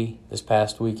Navy this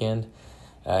past weekend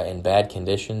in bad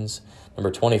conditions. Number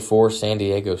 24, San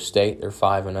Diego State. They're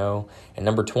 5-0. And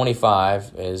number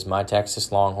 25 is my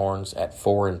Texas Longhorns at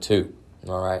 4-2.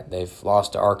 All right, they've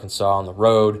lost to Arkansas on the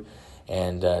road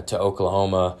and to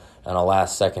Oklahoma on a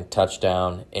last-second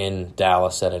touchdown in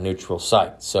Dallas at a neutral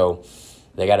site. So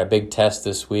they got a big test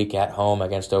this week at home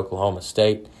against Oklahoma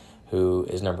State, who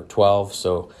is number 12.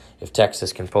 So if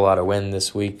Texas can pull out a win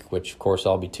this week, which, of course,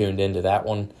 I'll be tuned into that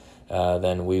one,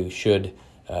 then we should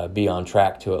be on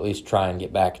track to at least try and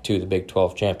get back to the Big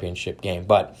 12 championship game.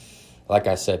 But like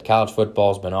I said, college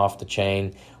football's been off the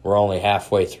chain. We're only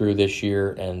halfway through this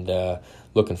year, and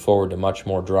looking forward to much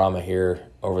more drama here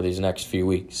over these next few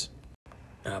weeks.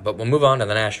 But we'll move on to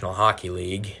the National Hockey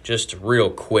League. Just real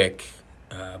quick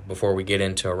before we get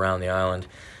into Around the Island.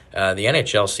 The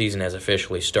NHL season has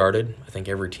officially started. I think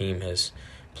every team has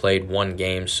played one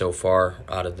game so far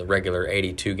out of the regular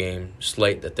 82-game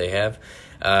slate that they have.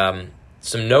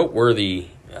 Some noteworthy,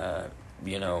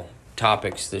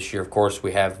 topics this year. Of course,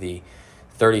 we have the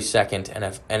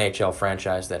 32nd NHL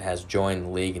franchise that has joined the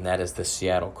league, and that is the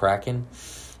Seattle Kraken.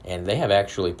 And they have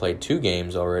actually played 2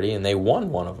 games already, and they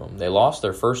won one of them. They lost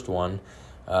their first one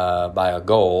by a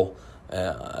goal,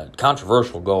 a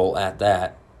controversial goal at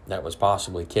that was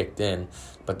possibly kicked in.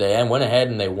 But they went ahead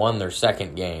and they won their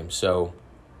second game. So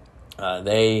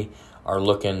they are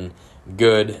looking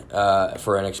good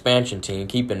for an expansion team.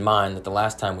 Keep in mind that the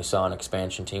last time we saw an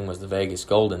expansion team was the Vegas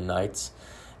Golden Knights,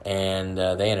 and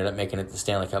they ended up making it to the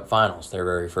Stanley Cup Finals their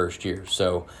very first year.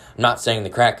 So I'm not saying the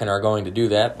Kraken are going to do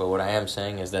that, but what I am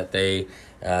saying is that they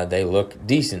look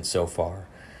decent so far.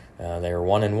 They are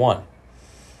 1-1.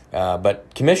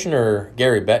 But Commissioner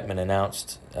Gary Bettman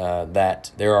announced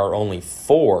that there are only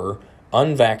 4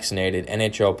 unvaccinated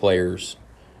NHL players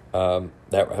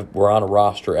that were on a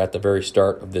roster at the very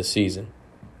start of this season,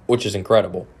 which is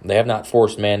incredible. They have not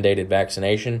forced mandated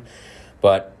vaccination,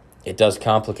 but it does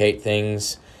complicate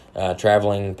things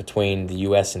traveling between the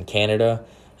U.S. and Canada.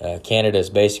 Canada is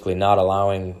basically not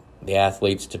allowing the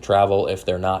athletes to travel if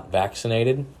they're not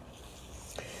vaccinated.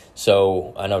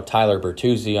 So I know Tyler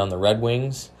Bertuzzi on the Red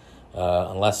Wings,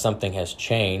 unless something has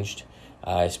changed,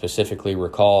 I specifically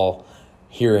recall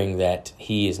hearing that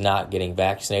he is not getting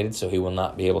vaccinated, so he will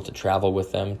not be able to travel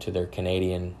with them to their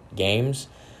Canadian games.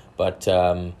 But,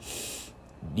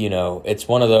 it's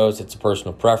one of those, it's a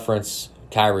personal preference.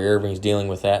 Kyrie Irving's dealing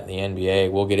with that in the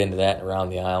NBA. We'll get into that around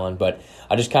the island. But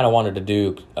I just kind of wanted to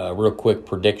do real quick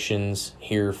predictions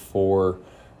here for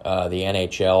the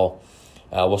NHL.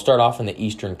 We'll start off in the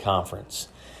Eastern Conference.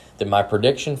 My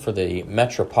prediction for the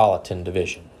Metropolitan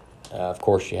Division. Of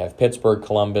course, you have Pittsburgh,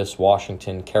 Columbus,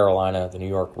 Washington, Carolina, the New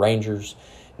York Rangers,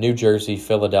 New Jersey,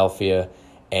 Philadelphia,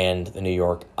 and the New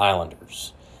York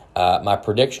Islanders. My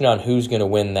prediction on who's going to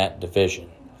win that division.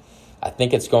 I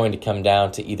think it's going to come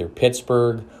down to either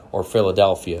Pittsburgh or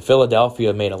Philadelphia.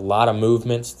 Philadelphia made a lot of moves in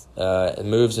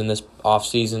this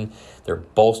offseason. They're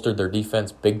bolstered their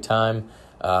defense big time.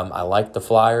 I like the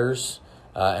Flyers,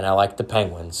 and I like the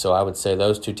Penguins. So I would say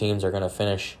those two teams are going to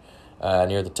finish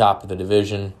near the top of the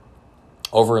division.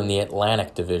 Over in the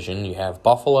Atlantic Division, you have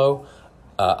Buffalo,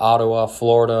 Ottawa,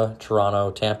 Florida, Toronto,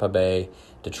 Tampa Bay,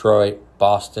 Detroit,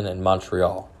 Boston, and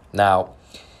Montreal. Now,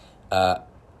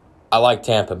 I like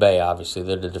Tampa Bay, obviously.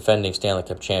 They're the defending Stanley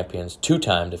Cup champions,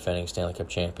 two-time defending Stanley Cup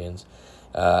champions.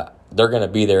 They're going to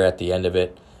be there at the end of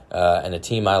it. And a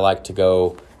team I like to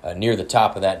go near the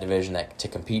top of that division to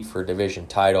compete for a division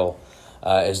title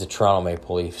is the Toronto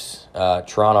Maple Leafs.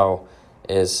 Toronto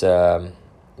is, they're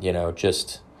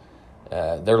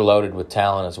loaded with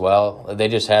talent as well. They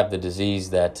just have the disease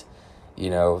that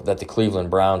the Cleveland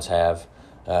Browns have.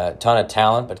 A ton of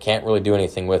talent, but can't really do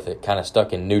anything with it. Kind of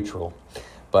stuck in neutral.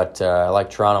 But I like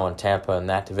Toronto and Tampa in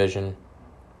that division.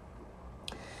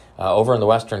 Over in the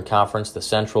Western Conference, the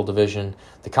Central Division,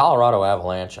 the Colorado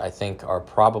Avalanche, I think, are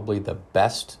probably the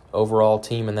best overall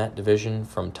team in that division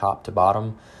from top to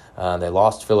bottom. They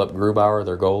lost Philip Grubauer,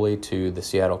 their goalie, to the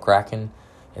Seattle Kraken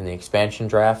in the expansion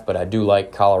draft, but I do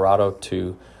like Colorado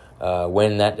to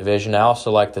win that division. I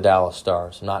also like the Dallas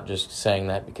Stars. I'm not just saying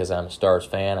that because I'm a Stars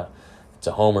fan. It's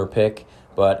a homer pick,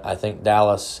 but I think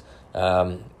Dallas,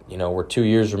 we're 2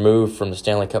 years removed from the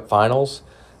Stanley Cup Finals.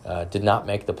 Did not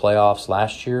make the playoffs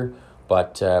last year,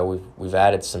 but we've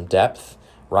added some depth.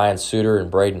 Ryan Suter and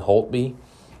Braden Holtby,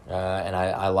 and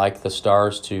I like the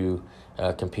Stars to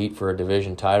compete for a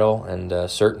division title and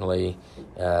certainly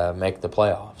make the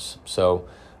playoffs. So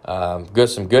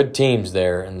some good teams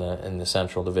there in the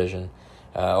Central Division.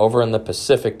 Over in the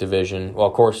Pacific Division, well,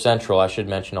 of course, Central, I should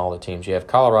mention all the teams. You have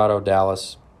Colorado,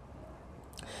 Dallas,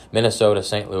 Minnesota,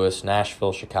 St. Louis,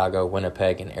 Nashville, Chicago,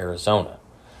 Winnipeg, and Arizona.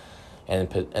 And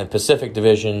Pacific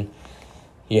Division,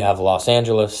 you have Los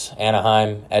Angeles,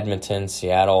 Anaheim, Edmonton,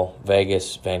 Seattle,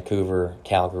 Vegas, Vancouver,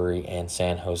 Calgary, and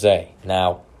San Jose.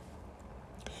 Now,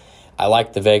 I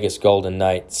like the Vegas Golden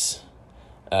Knights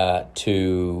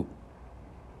to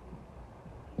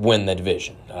win the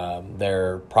division.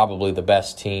 They're probably the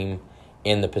best team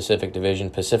in the Pacific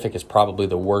Division. Pacific is probably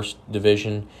the worst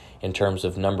division in terms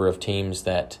of number of teams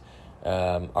that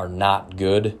are not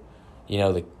good.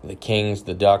 The Kings,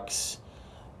 the Ducks,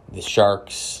 the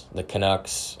Sharks, the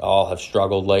Canucks all have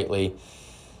struggled lately.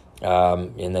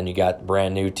 And then you got the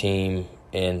brand new team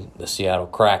in the Seattle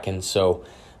Kraken. So,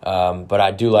 but I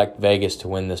do like Vegas to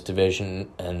win this division.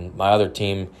 And my other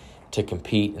team to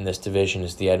compete in this division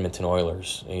is the Edmonton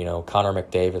Oilers. Connor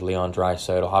McDavid, Leon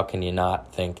Draisaitl. How can you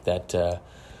not think that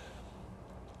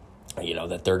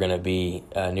that they're going to be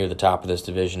near the top of this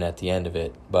division at the end of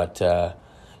it? But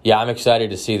I'm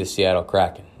excited to see the Seattle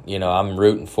Kraken. I'm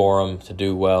rooting for them to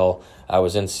do well. I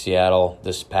was in Seattle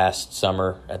this past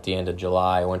summer at the end of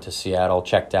July. I went to Seattle,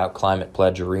 checked out Climate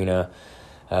Pledge Arena,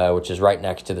 which is right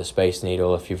next to the Space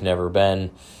Needle if you've never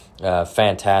been.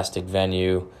 Fantastic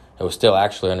venue. It was still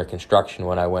actually under construction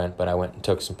when I went, but I went and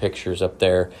took some pictures up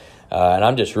there. And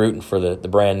I'm just rooting for the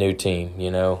brand new team,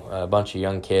 a bunch of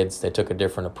young kids. They took a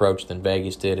different approach than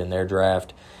Vegas did in their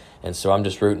draft. And so I'm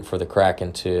just rooting for the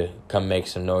Kraken to come make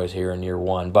some noise here in year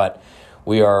one. But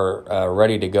we are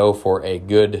ready to go for a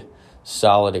good,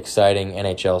 solid, exciting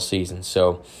NHL season.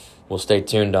 So we'll stay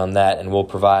tuned on that, and we'll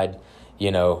provide,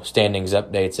 standings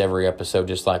updates every episode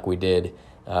just like we did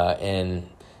in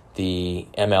the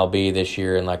MLB this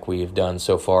year and like we've done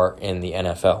so far in the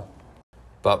NFL.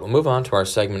 But we'll move on to our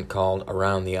segment called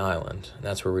Around the Island.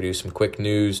 That's where we do some quick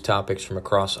news topics from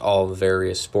across all the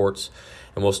various sports.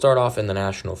 And we'll start off in the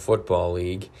National Football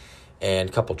League and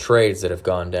a couple trades that have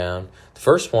gone down. The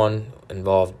first one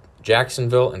involved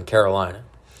Jacksonville and Carolina.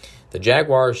 The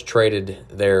Jaguars traded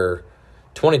their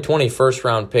 2020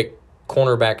 first-round pick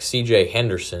cornerback C.J.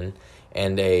 Henderson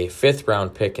and a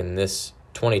fifth-round pick in this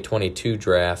 2022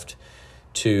 draft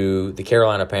to the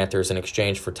Carolina Panthers in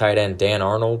exchange for tight end Dan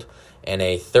Arnold and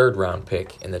a third-round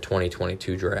pick in the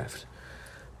 2022 draft.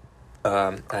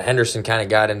 Henderson kind of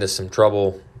got into some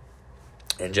trouble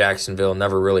in Jacksonville,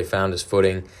 never really found his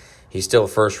footing. He's still a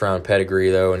first-round pedigree,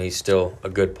 though, and he's still a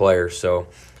good player, so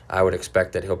I would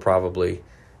expect that he'll probably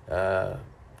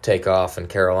take off in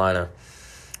Carolina.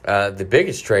 The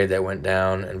biggest trade that went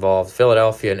down involved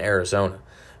Philadelphia and Arizona.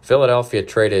 Philadelphia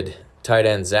traded tight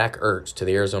end Zach Ertz to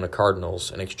the Arizona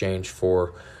Cardinals in exchange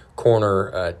for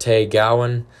corner Tay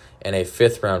Gowan and a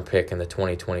 5th-round pick in the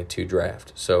 2022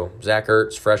 draft. So Zach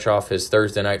Ertz, fresh off his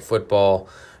Thursday Night Football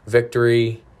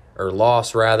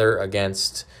loss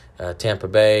against Tampa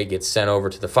Bay, gets sent over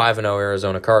to the 5-0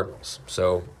 Arizona Cardinals.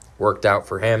 So worked out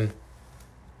for him.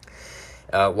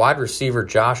 Wide receiver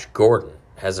Josh Gordon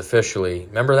has officially,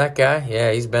 remember that guy?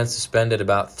 Yeah, he's been suspended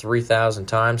about 3,000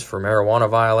 times for marijuana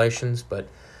violations, but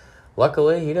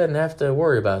luckily he doesn't have to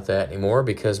worry about that anymore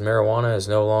because marijuana is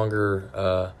no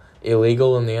longer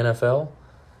illegal in the NFL.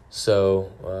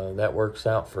 So that works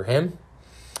out for him.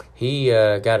 He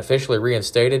got officially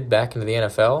reinstated back into the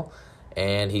NFL,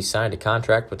 and he signed a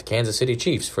contract with the Kansas City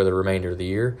Chiefs for the remainder of the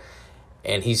year.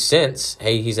 And he's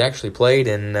actually played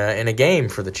in a game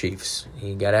for the Chiefs.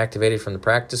 He got activated from the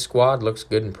practice squad, looks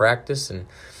good in practice, and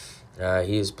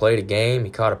he has played a game.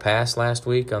 He caught a pass last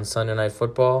week on Sunday Night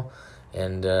Football,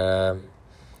 and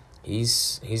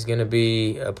he's going to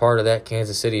be a part of that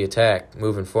Kansas City attack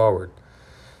moving forward.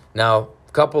 Now,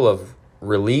 a couple of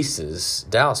releases.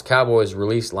 Dallas Cowboys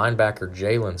released linebacker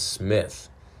Jalen Smith,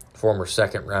 former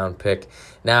 2nd-round pick.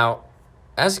 Now,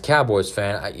 as a Cowboys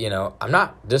fan, I'm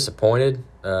not disappointed.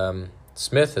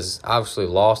 Smith has obviously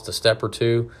lost a step or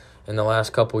two in the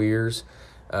last couple years.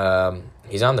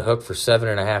 He's on the hook for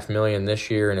 $7.5 million this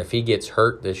year, and if he gets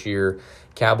hurt this year,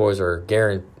 Cowboys are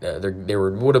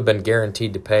would have been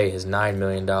guaranteed to pay his $9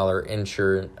 million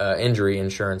injury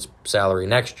insurance salary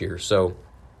next year. So,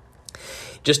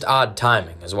 just odd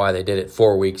timing is why they did it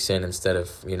 4 weeks in instead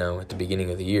of at the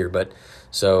beginning of the year, but.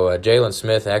 So Jalen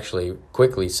Smith actually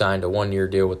quickly signed a 1-year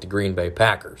deal with the Green Bay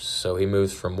Packers. So he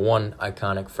moves from one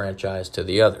iconic franchise to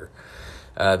the other.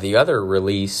 The other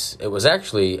release,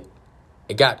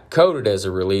 it got coded as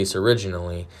a release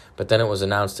originally, but then it was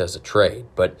announced as a trade.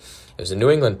 But it was the New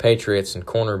England Patriots and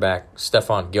cornerback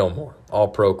Stephon Gilmore,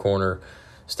 all-pro corner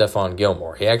Stephon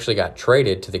Gilmore. He actually got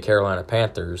traded to the Carolina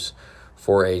Panthers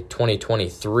for a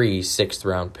 2023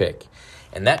 6th-round pick.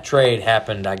 And that trade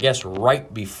happened, I guess,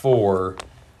 right before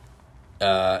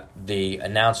the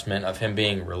announcement of him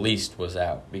being released was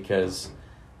out, because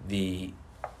the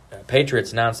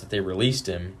Patriots announced that they released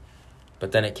him,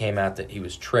 but then it came out that he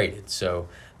was traded. So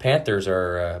Panthers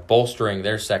are bolstering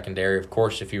their secondary. Of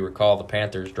course, if you recall, the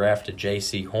Panthers drafted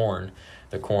J.C. Horn,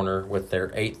 the corner, with their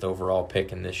 8th overall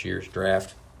pick in this year's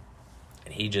draft.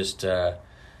 And he just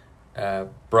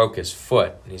broke his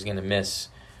foot, and he's going to miss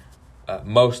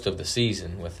most of the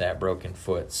season with that broken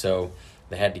foot. So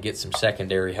they had to get some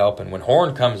secondary help. And when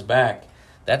Horn comes back,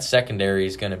 that secondary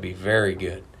is going to be very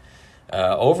good.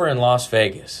 Over in Las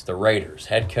Vegas, the Raiders,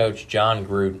 head coach John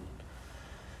Gruden,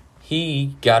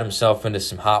 he got himself into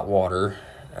some hot water.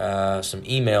 Some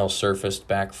emails surfaced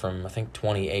back from, I think,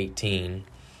 2018,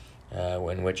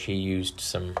 in which he used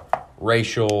some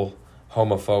racial,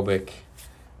 homophobic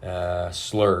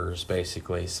slurs,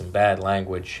 basically, some bad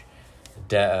language,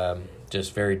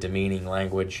 just very demeaning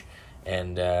language,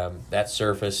 and that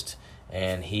surfaced,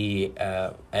 and he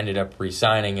ended up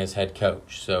resigning as head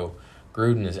coach. So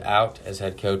Gruden is out as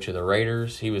head coach of the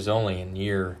Raiders. He was only in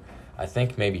year, I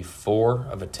think, maybe 4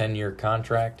 of a 10-year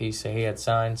contract he had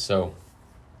signed, so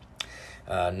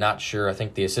not sure. I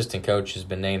think the assistant coach has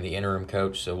been named the interim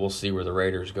coach, so we'll see where the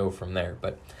Raiders go from there.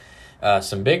 But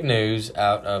some big news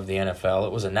out of the NFL.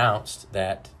 It was announced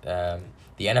that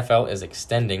the NFL is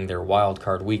extending their wild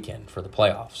card weekend for the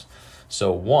playoffs.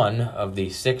 So one of the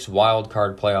 6 wild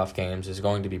card playoff games is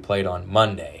going to be played on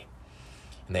Monday.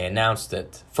 And they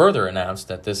further announced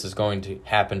that this is going to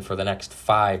happen for the next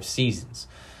 5 seasons.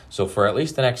 So for at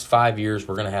least the next 5 years,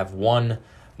 we're going to have one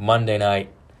Monday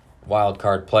night wild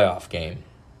card playoff game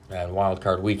and wild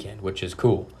card weekend, which is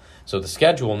cool. So the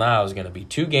schedule now is going to be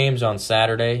 2 games on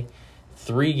Saturday,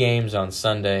 3 games on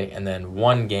Sunday, and then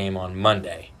 1 game on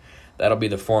Monday. That'll be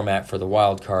the format for the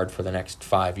wild card for the next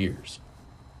 5 years.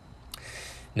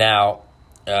 Now,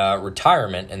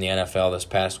 retirement in the NFL this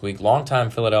past week,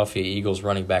 longtime Philadelphia Eagles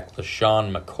running back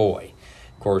LeSean McCoy.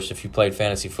 Of course, if you played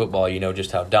fantasy football, you know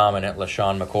just how dominant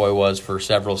LeSean McCoy was for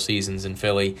several seasons in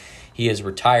Philly. He is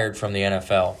retired from the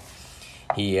NFL.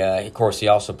 He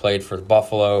also played for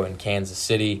Buffalo and Kansas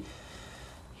City.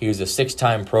 He was a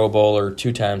 6-time Pro Bowler,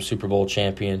 2-time Super Bowl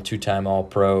champion, 2-time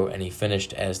All-Pro, and he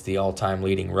finished as the all-time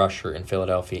leading rusher in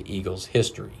Philadelphia Eagles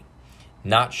history.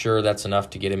 Not sure that's enough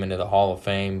to get him into the Hall of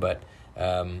Fame, but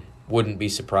wouldn't be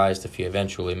surprised if he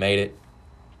eventually made it.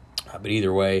 But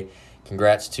either way,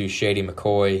 congrats to Shady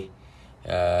McCoy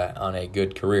on a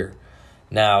good career.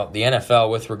 Now, the NFL,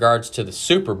 with regards to the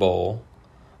Super Bowl,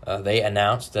 they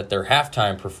announced that their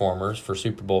halftime performers for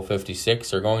Super Bowl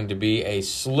 56 are going to be a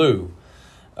slew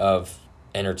of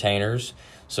entertainers.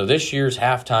 So this year's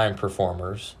halftime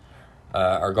performers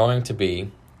are going to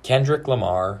be Kendrick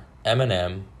Lamar,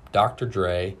 Eminem, Dr.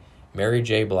 Dre, Mary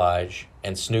J. Blige,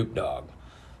 and Snoop Dogg.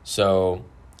 So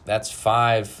that's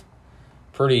 5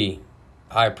 pretty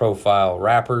high-profile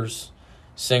rappers,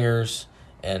 singers,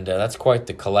 and that's quite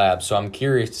the collab. So I'm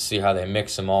curious to see how they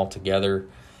mix them all together.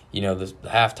 You know, the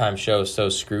halftime show is so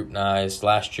scrutinized.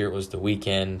 Last year it was The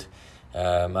Weeknd,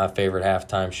 my favorite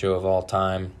halftime show of all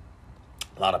time.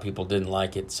 A lot of people didn't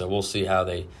like it, so we'll see how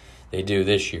they do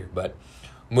this year. But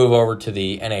move over to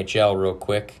the NHL real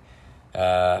quick.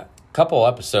 A couple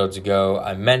episodes ago,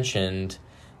 I mentioned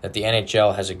that the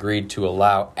NHL has agreed to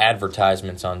allow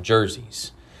advertisements on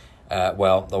jerseys.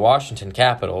 Well, the Washington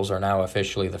Capitals are now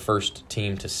officially the first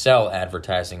team to sell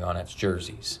advertising on its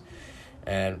jerseys.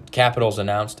 And Capitals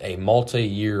announced a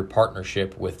multi-year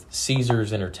partnership with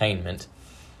Caesars Entertainment,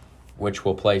 which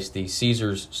will place the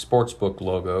Caesars Sportsbook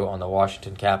logo on the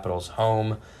Washington Capitals'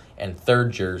 home and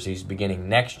third jerseys beginning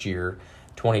next year,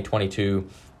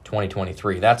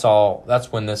 2022-2023.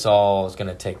 That's when this all is going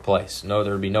to take place. No,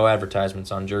 there will be no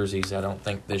advertisements on jerseys, I don't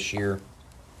think, this year.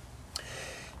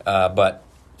 But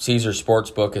Caesars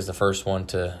Sportsbook is the first one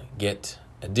to get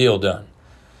a deal done.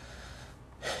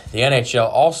 The NHL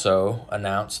also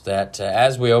announced that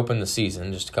as we opened the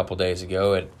season just a couple days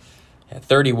ago,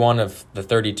 31 of the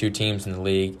 32 teams in the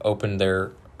league opened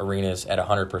their arenas at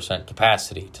 100%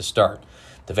 capacity to start.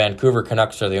 The Vancouver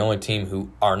Canucks are the only team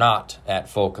who are not at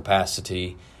full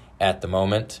capacity at the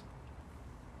moment.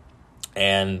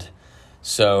 And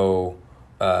so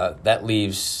that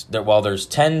leaves that while there's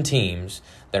 10 teams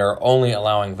that are only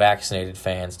allowing vaccinated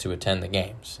fans to attend the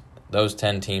games. Those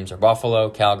 10 teams are Buffalo,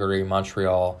 Calgary,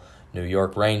 Montreal, New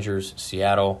York Rangers,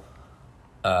 Seattle,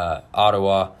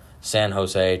 Ottawa, San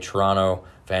Jose, Toronto,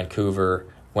 Vancouver,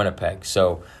 Winnipeg.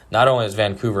 So not only is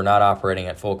Vancouver not operating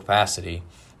at full capacity,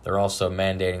 they're also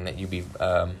mandating that you be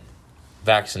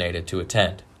vaccinated to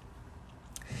attend.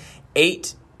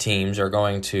 8 teams are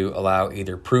going to allow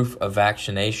either proof of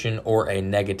vaccination or a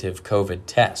negative COVID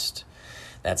test.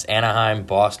 That's Anaheim,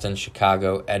 Boston,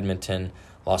 Chicago, Edmonton,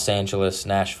 Los Angeles,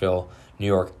 Nashville, New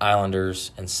York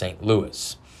Islanders, and St.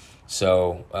 Louis.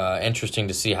 So interesting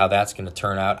to see how that's going to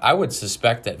turn out. I would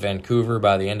suspect that Vancouver,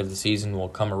 by the end of the season, will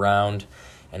come around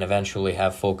and eventually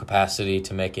have full capacity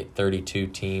to make it 32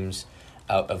 teams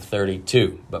out of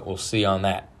 32, but we'll see on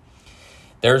that.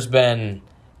 There's been,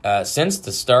 since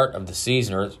the start of the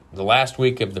season, or the last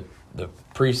week of the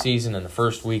preseason and the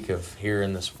first week of here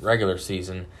in this regular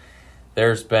season,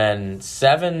 there's been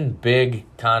 7 big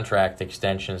contract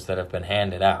extensions that have been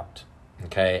handed out,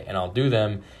 okay? And I'll do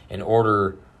them in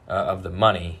order of the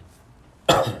money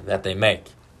that they make.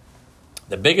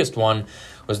 The biggest one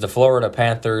was the Florida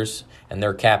Panthers and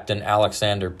their captain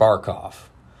Alexander Barkov,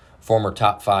 former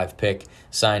top 5 pick,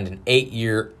 signed an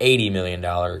 8-year, $80 million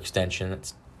extension.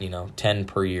 That's 10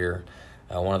 per year.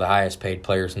 One of the highest paid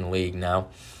players in the league now.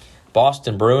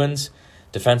 Boston Bruins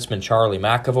defenseman Charlie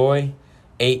McAvoy,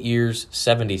 8 years,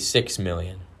 $76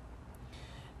 million.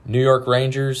 New York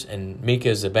Rangers and Mika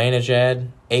Zibanejad,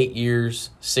 8 years,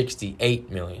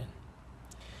 $68 million.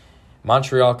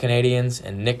 Montreal Canadiens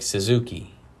and Nick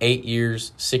Suzuki, 8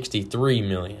 years, $63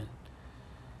 million.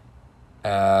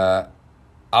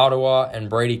 Ottawa and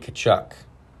Brady Tkachuk,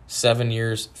 7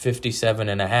 years,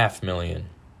 $57.5 million.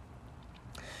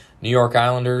 New York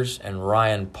Islanders and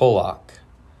Ryan Pulock,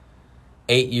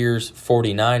 8 years,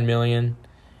 $49 million.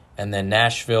 And then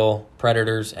Nashville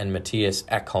Predators and Matthias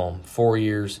Ekholm, 4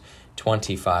 years,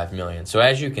 $25 million. So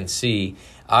as you can see,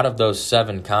 out of those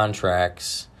 7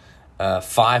 contracts,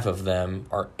 5 of them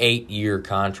are 8-year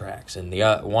contracts, and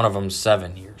one of them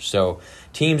 7 years. So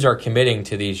teams are committing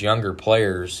to these younger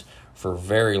players for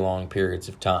very long periods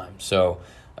of time. So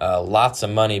lots of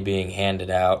money being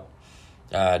handed out.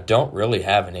 Don't really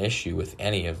have an issue with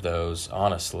any of those,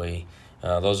 honestly.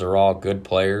 Those are all good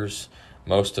players.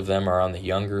 Most of them are on the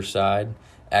younger side.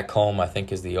 Ekholm, I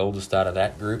think, is the oldest out of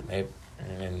that group,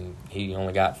 and he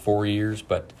only got 4 years,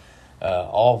 but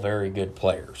all very good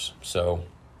players. So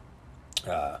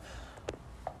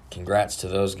congrats to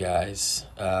those guys.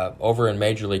 Over in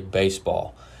Major League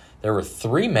Baseball, there were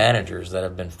 3 managers that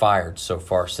have been fired so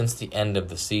far since the end of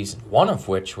the season, one of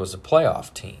which was a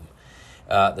playoff team.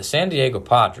 The San Diego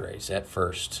Padres at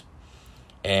first.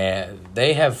 And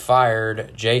they have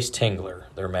fired Jace Tingler,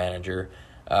 their manager.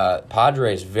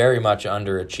 Padres very much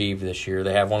underachieved this year.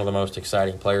 They have one of the most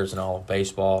exciting players in all of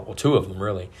baseball. Well, 2 of them,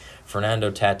 really. Fernando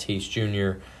Tatis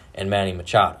Jr. and Manny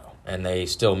Machado. And they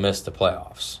still missed the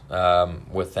playoffs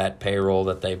with that payroll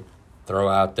that they throw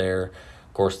out there.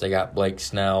 Of course, they got Blake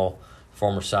Snell,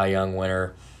 former Cy Young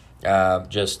winner,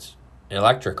 just an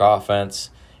electric offense,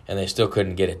 and they still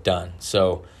couldn't get it done.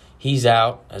 So he's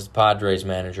out as the Padres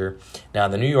manager. Now,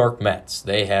 the New York Mets,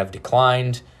 they have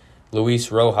declined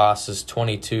Luis Rojas'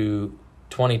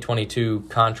 2022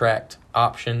 contract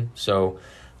option. So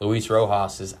Luis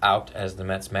Rojas is out as the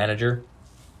Mets manager.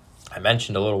 I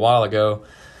mentioned a little while ago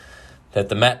that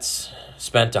the Mets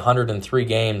spent 103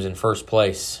 games in first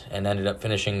place and ended up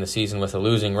finishing the season with a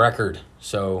losing record.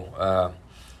 So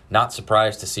not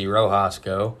surprised to see Rojas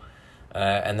go.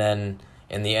 And then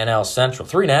in the NL Central,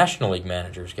 3 National League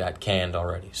managers got canned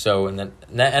already. So in the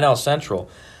NL Central,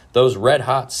 those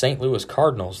red-hot St. Louis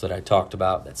Cardinals that I talked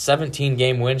about, that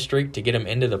 17-game win streak to get them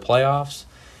into the playoffs,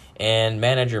 and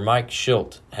manager Mike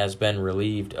Shildt has been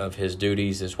relieved of his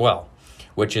duties as well,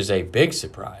 which is a big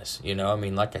surprise.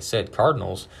 Like I said,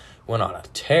 Cardinals went on a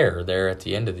tear there at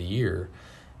the end of the year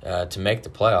to make the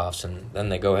playoffs, and then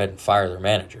they go ahead and fire their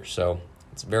manager. So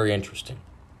it's very interesting.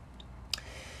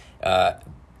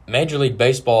 Major League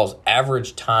Baseball's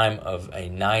average time of a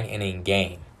 9-inning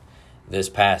game this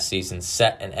past season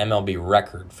set an MLB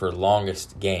record for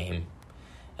longest game,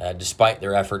 despite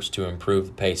their efforts to improve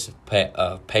the pace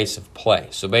of play.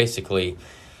 So basically,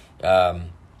 last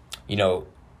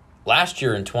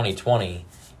year in 2020,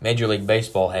 Major League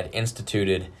Baseball had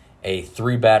instituted a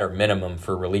 3-batter minimum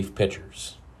for relief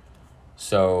pitchers.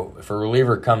 So if a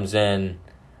reliever comes in,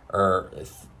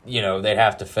 they'd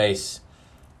have to face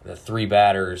the 3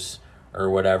 batters or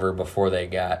whatever before they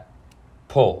got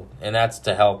pulled. And that's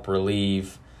to help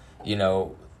relieve,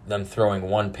 them throwing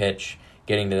one pitch,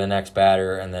 getting to the next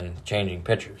batter, and then changing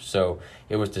pitchers. So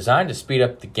it was designed to speed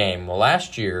up the game. Well,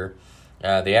 last year,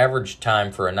 the average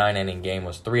time for a 9-inning game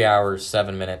was 3 hours,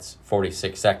 7 minutes,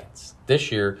 46 seconds.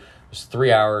 This year was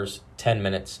 3 hours, 10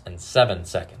 minutes, and 7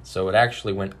 seconds. So it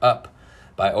actually went up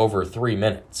by over 3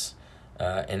 minutes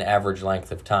in average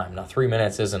length of time. Now, 3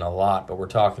 minutes isn't a lot, but we're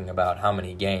talking about how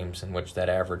many games in which that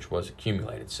average was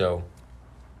accumulated. So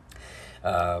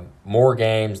more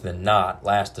games than not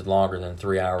lasted longer than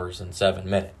 3 hours and 7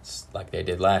 minutes like they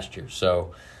did last year.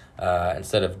 So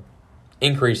instead of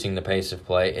increasing the pace of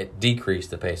play, it decreased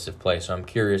the pace of play. So I'm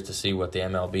curious to see what the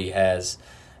MLB has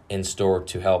in store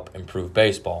to help improve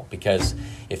baseball, because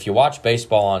if you watch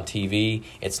baseball on TV,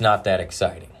 it's not that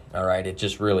exciting. All right, it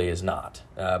just really is not.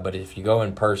 But if you go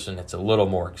in person, it's a little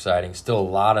more exciting. Still a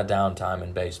lot of downtime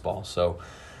in baseball, so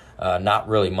not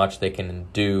really much they can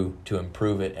do to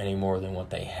improve it any more than what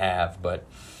they have. But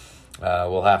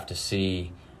we'll have to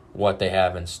see what they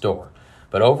have in store.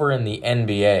 But over in the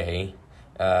NBA,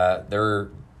 they're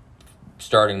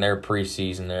starting their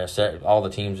preseason. All the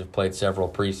teams have played several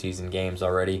preseason games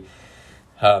already.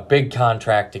 Big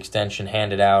contract extension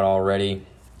handed out already.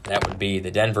 That would be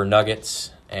the Denver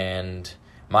Nuggets and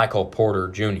Michael Porter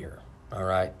Jr. All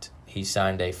right, he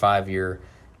signed a 5-year,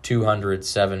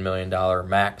 $207 million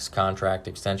max contract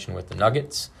extension with the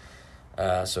Nuggets.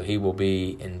 So he will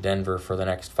be in Denver for the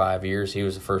next 5 years. He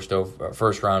was a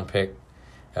first-round pick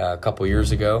a couple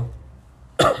years ago.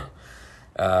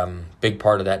 Big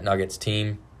part of that Nuggets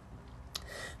team.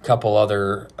 A couple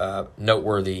other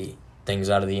noteworthy things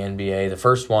out of the NBA. The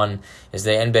first one is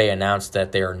the NBA announced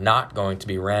that they are not going to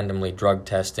be randomly drug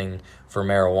testing for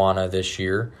marijuana this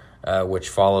year, which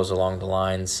follows along the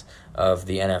lines of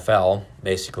the NFL,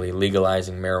 basically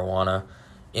legalizing marijuana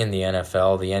in the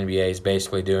NFL. The NBA is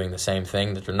basically doing the same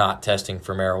thing, that they're not testing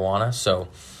for marijuana, so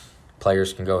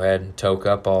players can go ahead and toke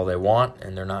up all they want,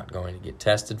 and they're not going to get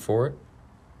tested for it.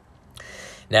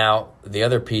 Now, the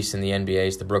other piece in the NBA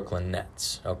is the Brooklyn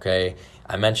Nets, okay?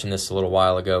 I mentioned this a little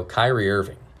while ago. Kyrie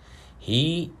Irving,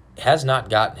 he has not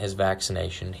gotten his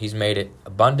vaccination. He's made it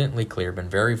abundantly clear, been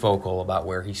very vocal about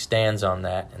where he stands on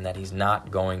that, and that he's not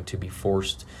going to be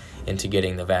forced into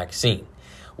getting the vaccine.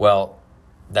 Well,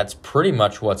 that's pretty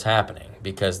much what's happening,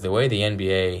 because the way the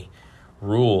NBA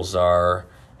rules are,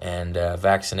 and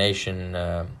vaccination,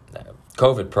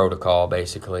 COVID protocol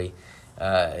basically,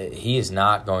 he is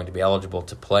not going to be eligible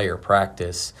to play or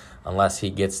practice unless he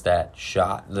gets that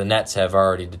shot. The Nets have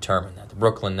already determined that. The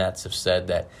Brooklyn Nets have said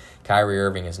that Kyrie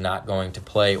Irving is not going to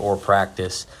play or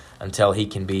practice until he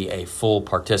can be a full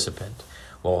participant.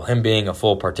 Well, him being a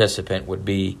full participant would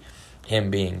be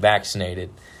him being vaccinated.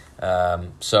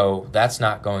 So that's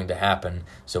not going to happen.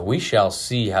 So we shall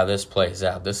see how this plays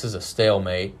out. This is a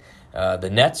stalemate. The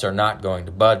Nets are not going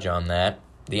to budge on that.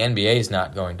 The NBA is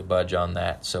not going to budge on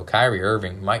that. So Kyrie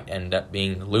Irving might end up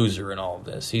being the loser in all of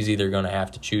this. He's either going to have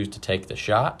to choose to take the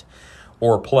shot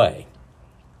or play.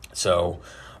 So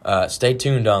stay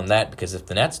tuned on that, because if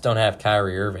the Nets don't have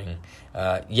Kyrie Irving,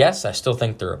 yes, I still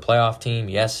think they're a playoff team.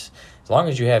 Yes, as long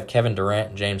as you have Kevin Durant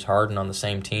and James Harden on the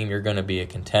same team, you're going to be a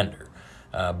contender.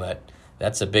 But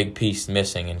that's a big piece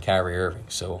missing in Kyrie Irving,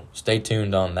 so stay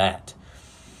tuned on that.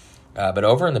 But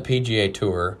over in the PGA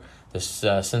Tour,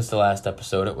 since the last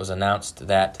episode, it was announced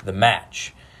that the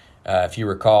match, if you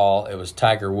recall, it was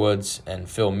Tiger Woods and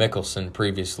Phil Mickelson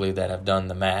previously that have done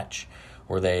the match,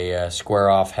 where they square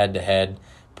off head-to-head,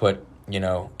 put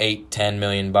 $8-10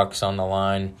 million on the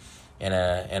line in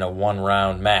a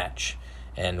one-round match,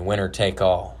 and winner take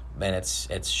all. And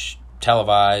it's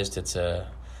televised. It's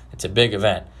a big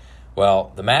event.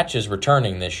 Well, the match is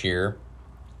returning this year,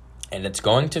 and it's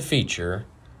going to feature,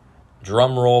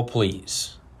 drum roll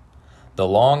please, the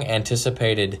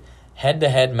long-anticipated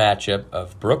head-to-head matchup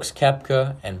of Brooks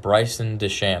Koepka and Bryson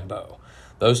DeChambeau.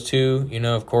 Those two,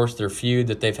 of course, their feud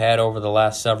that they've had over the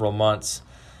last several months,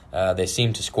 they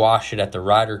seem to squash it at the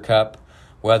Ryder Cup,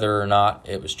 whether or not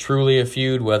it was truly a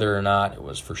feud, whether or not it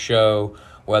was for show,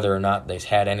 whether or not they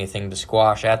had anything to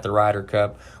squash at the Ryder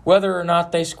Cup, whether or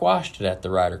not they squashed it at the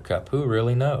Ryder Cup, who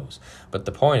really knows? But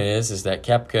the point is that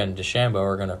Koepka and DeChambeau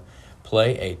are going to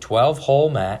play a 12-hole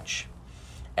match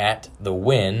at the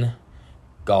Wynn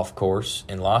Golf Course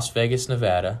in Las Vegas,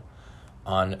 Nevada,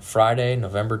 on Friday,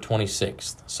 November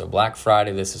 26th. So Black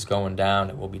Friday, this is going down.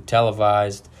 It will be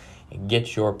televised.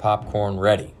 Get your popcorn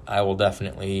ready. I will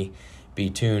definitely be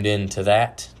tuned in to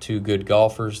that. Two good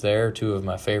golfers there, two of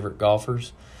my favorite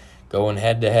golfers, going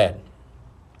head-to-head.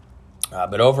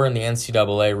 But over in the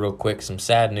NCAA, real quick, some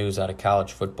sad news out of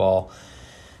college football.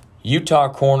 Utah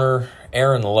corner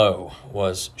Aaron Lowe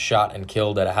was shot and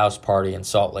killed at a house party in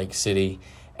Salt Lake City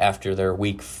after their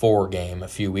Week 4 game a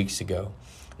few weeks ago.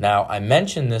 Now, I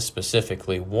mention this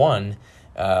specifically,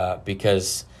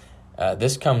 because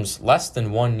this comes less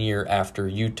than 1 year after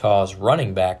Utah's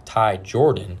running back Ty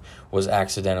Jordan was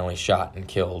accidentally shot and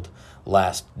killed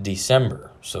last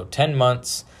December. So 10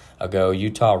 months ago,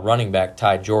 Utah running back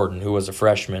Ty Jordan, who was a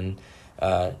freshman,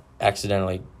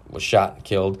 accidentally was shot and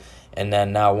killed. And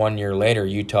then now 1 year later,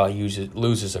 Utah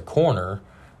loses a corner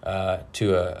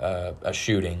to a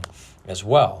shooting as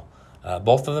well.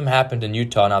 Both of them happened in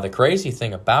Utah. Now, the crazy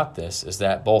thing about this is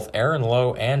that both Aaron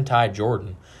Lowe and Ty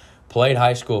Jordan played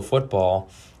high school football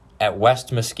at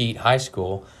West Mesquite High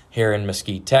School here in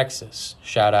Mesquite, Texas.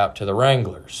 Shout out to the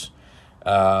Wranglers.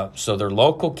 So they're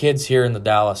local kids here in the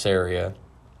Dallas area,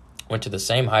 went to the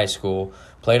same high school,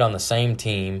 played on the same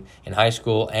team in high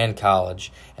school and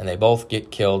college, and they both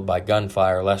get killed by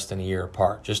gunfire less than a year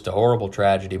apart. Just a horrible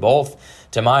tragedy. Both,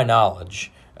 to my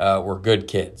knowledge, were good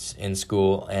kids in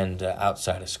school and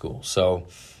outside of school. So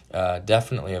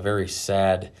definitely a very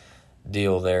sad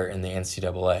deal there in the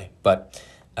NCAA. But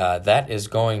that is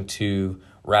going to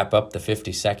wrap up the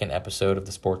 52nd episode of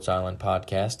the Sports Island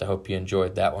podcast. I hope you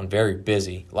enjoyed that one. Very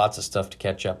busy. Lots of stuff to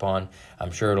catch up on. I'm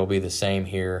sure it'll be the same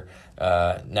here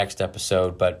next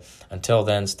episode. But until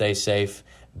then, stay safe,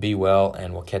 be well,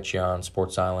 and we'll catch you on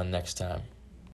Sports Island next time.